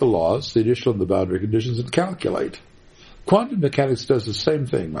 State the laws, the initial and the boundary conditions, and calculate. Quantum mechanics does the same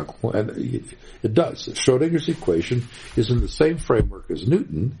thing, Michael, and it does. Schrodinger's equation is in the same framework as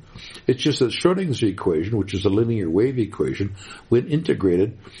Newton. It's just that Schrodinger's equation, which is a linear wave equation, when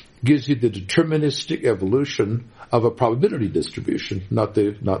integrated, gives you the deterministic evolution of a probability distribution, not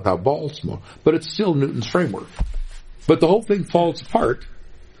how balls move. But it's still Newton's framework. But the whole thing falls apart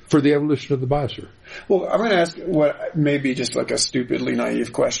for the evolution of the biosphere. Well, I'm going to ask what may be just like a stupidly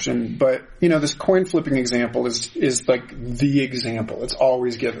naive question, but, this coin flipping example is like the example. It's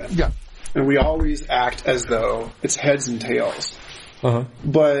always given. Yeah. And we always act as though it's heads and tails. Uh-huh.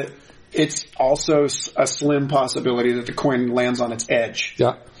 But it's also a slim possibility that the coin lands on its edge.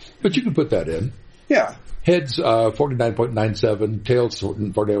 Yeah. But you can put that in. Yeah. Heads, 49.97, tails,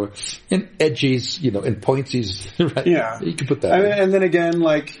 49, and edges, and pointsies, right? Yeah. You can put that in. And then again,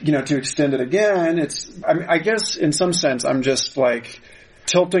 to extend it again, I guess in some sense I'm just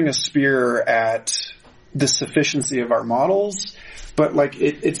tilting a spear at the sufficiency of our models, but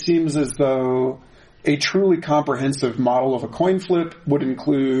it seems as though a truly comprehensive model of a coin flip would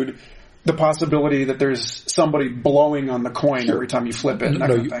include the possibility that there's somebody blowing on the coin every time you flip it.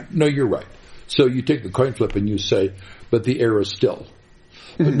 No, you're right. So you take the coin flip and you say, but the air is still.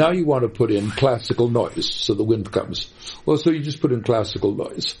 But now you want to put in classical noise, so the wind comes. Well, so you just put in classical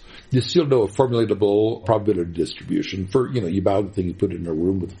noise. You still know a formulatable probability distribution for, you bound the thing, you put it in a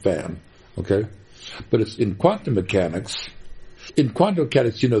room with a fan, okay? But it's in quantum mechanics. In quantum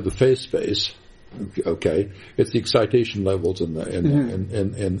mechanics, the phase space, okay? It's the excitation levels in the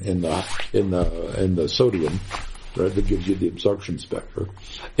sodium. Right, that gives you the absorption spectra.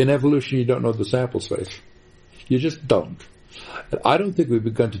 In evolution, you don't know the sample space. You just don't. And I don't think we've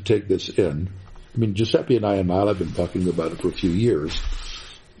begun to take this in. I mean, Giuseppe and I and Mal have been talking about it for a few years.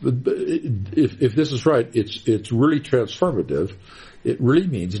 But if this is right, it's really transformative. It really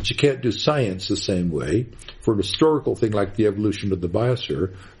means that you can't do science the same way for an historical thing like the evolution of the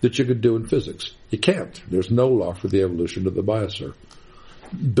biosphere that you could do in physics. You can't. There's no law for the evolution of the biosphere.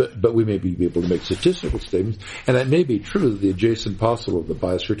 But we may be able to make statistical statements, and it may be true that the adjacent possible of the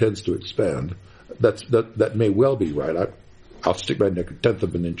biosphere tends to expand. That may well be right. I'll stick my neck a tenth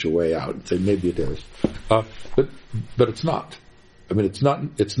of an inch away out and say maybe it is. But it's not. I mean, it's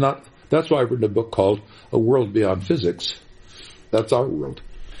not. That's why I've written a book called A World Beyond Physics. That's our world.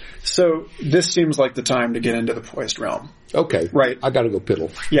 So this seems like the time to get into the poised realm. Okay. Right. I gotta go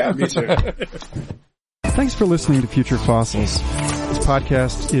piddle. Yeah, me too. Thanks for listening to Future Fossils. This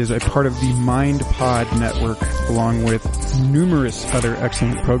podcast is a part of the MindPod network, along with numerous other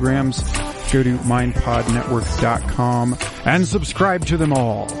excellent programs. Go to mindpodnetwork.com and subscribe to them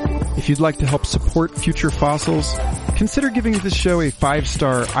all. If you'd like to help support Future Fossils, consider giving this show a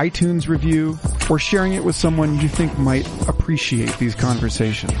 5-star iTunes review or sharing it with someone you think might appreciate these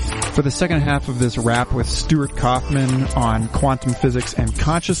conversations. For the second half of this wrap with Stuart Kaufman on quantum physics and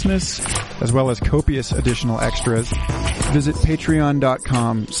consciousness, as well as copious additional extras, visit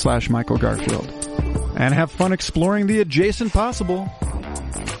patreon.com/Michael Garfield. And have fun exploring the adjacent possible.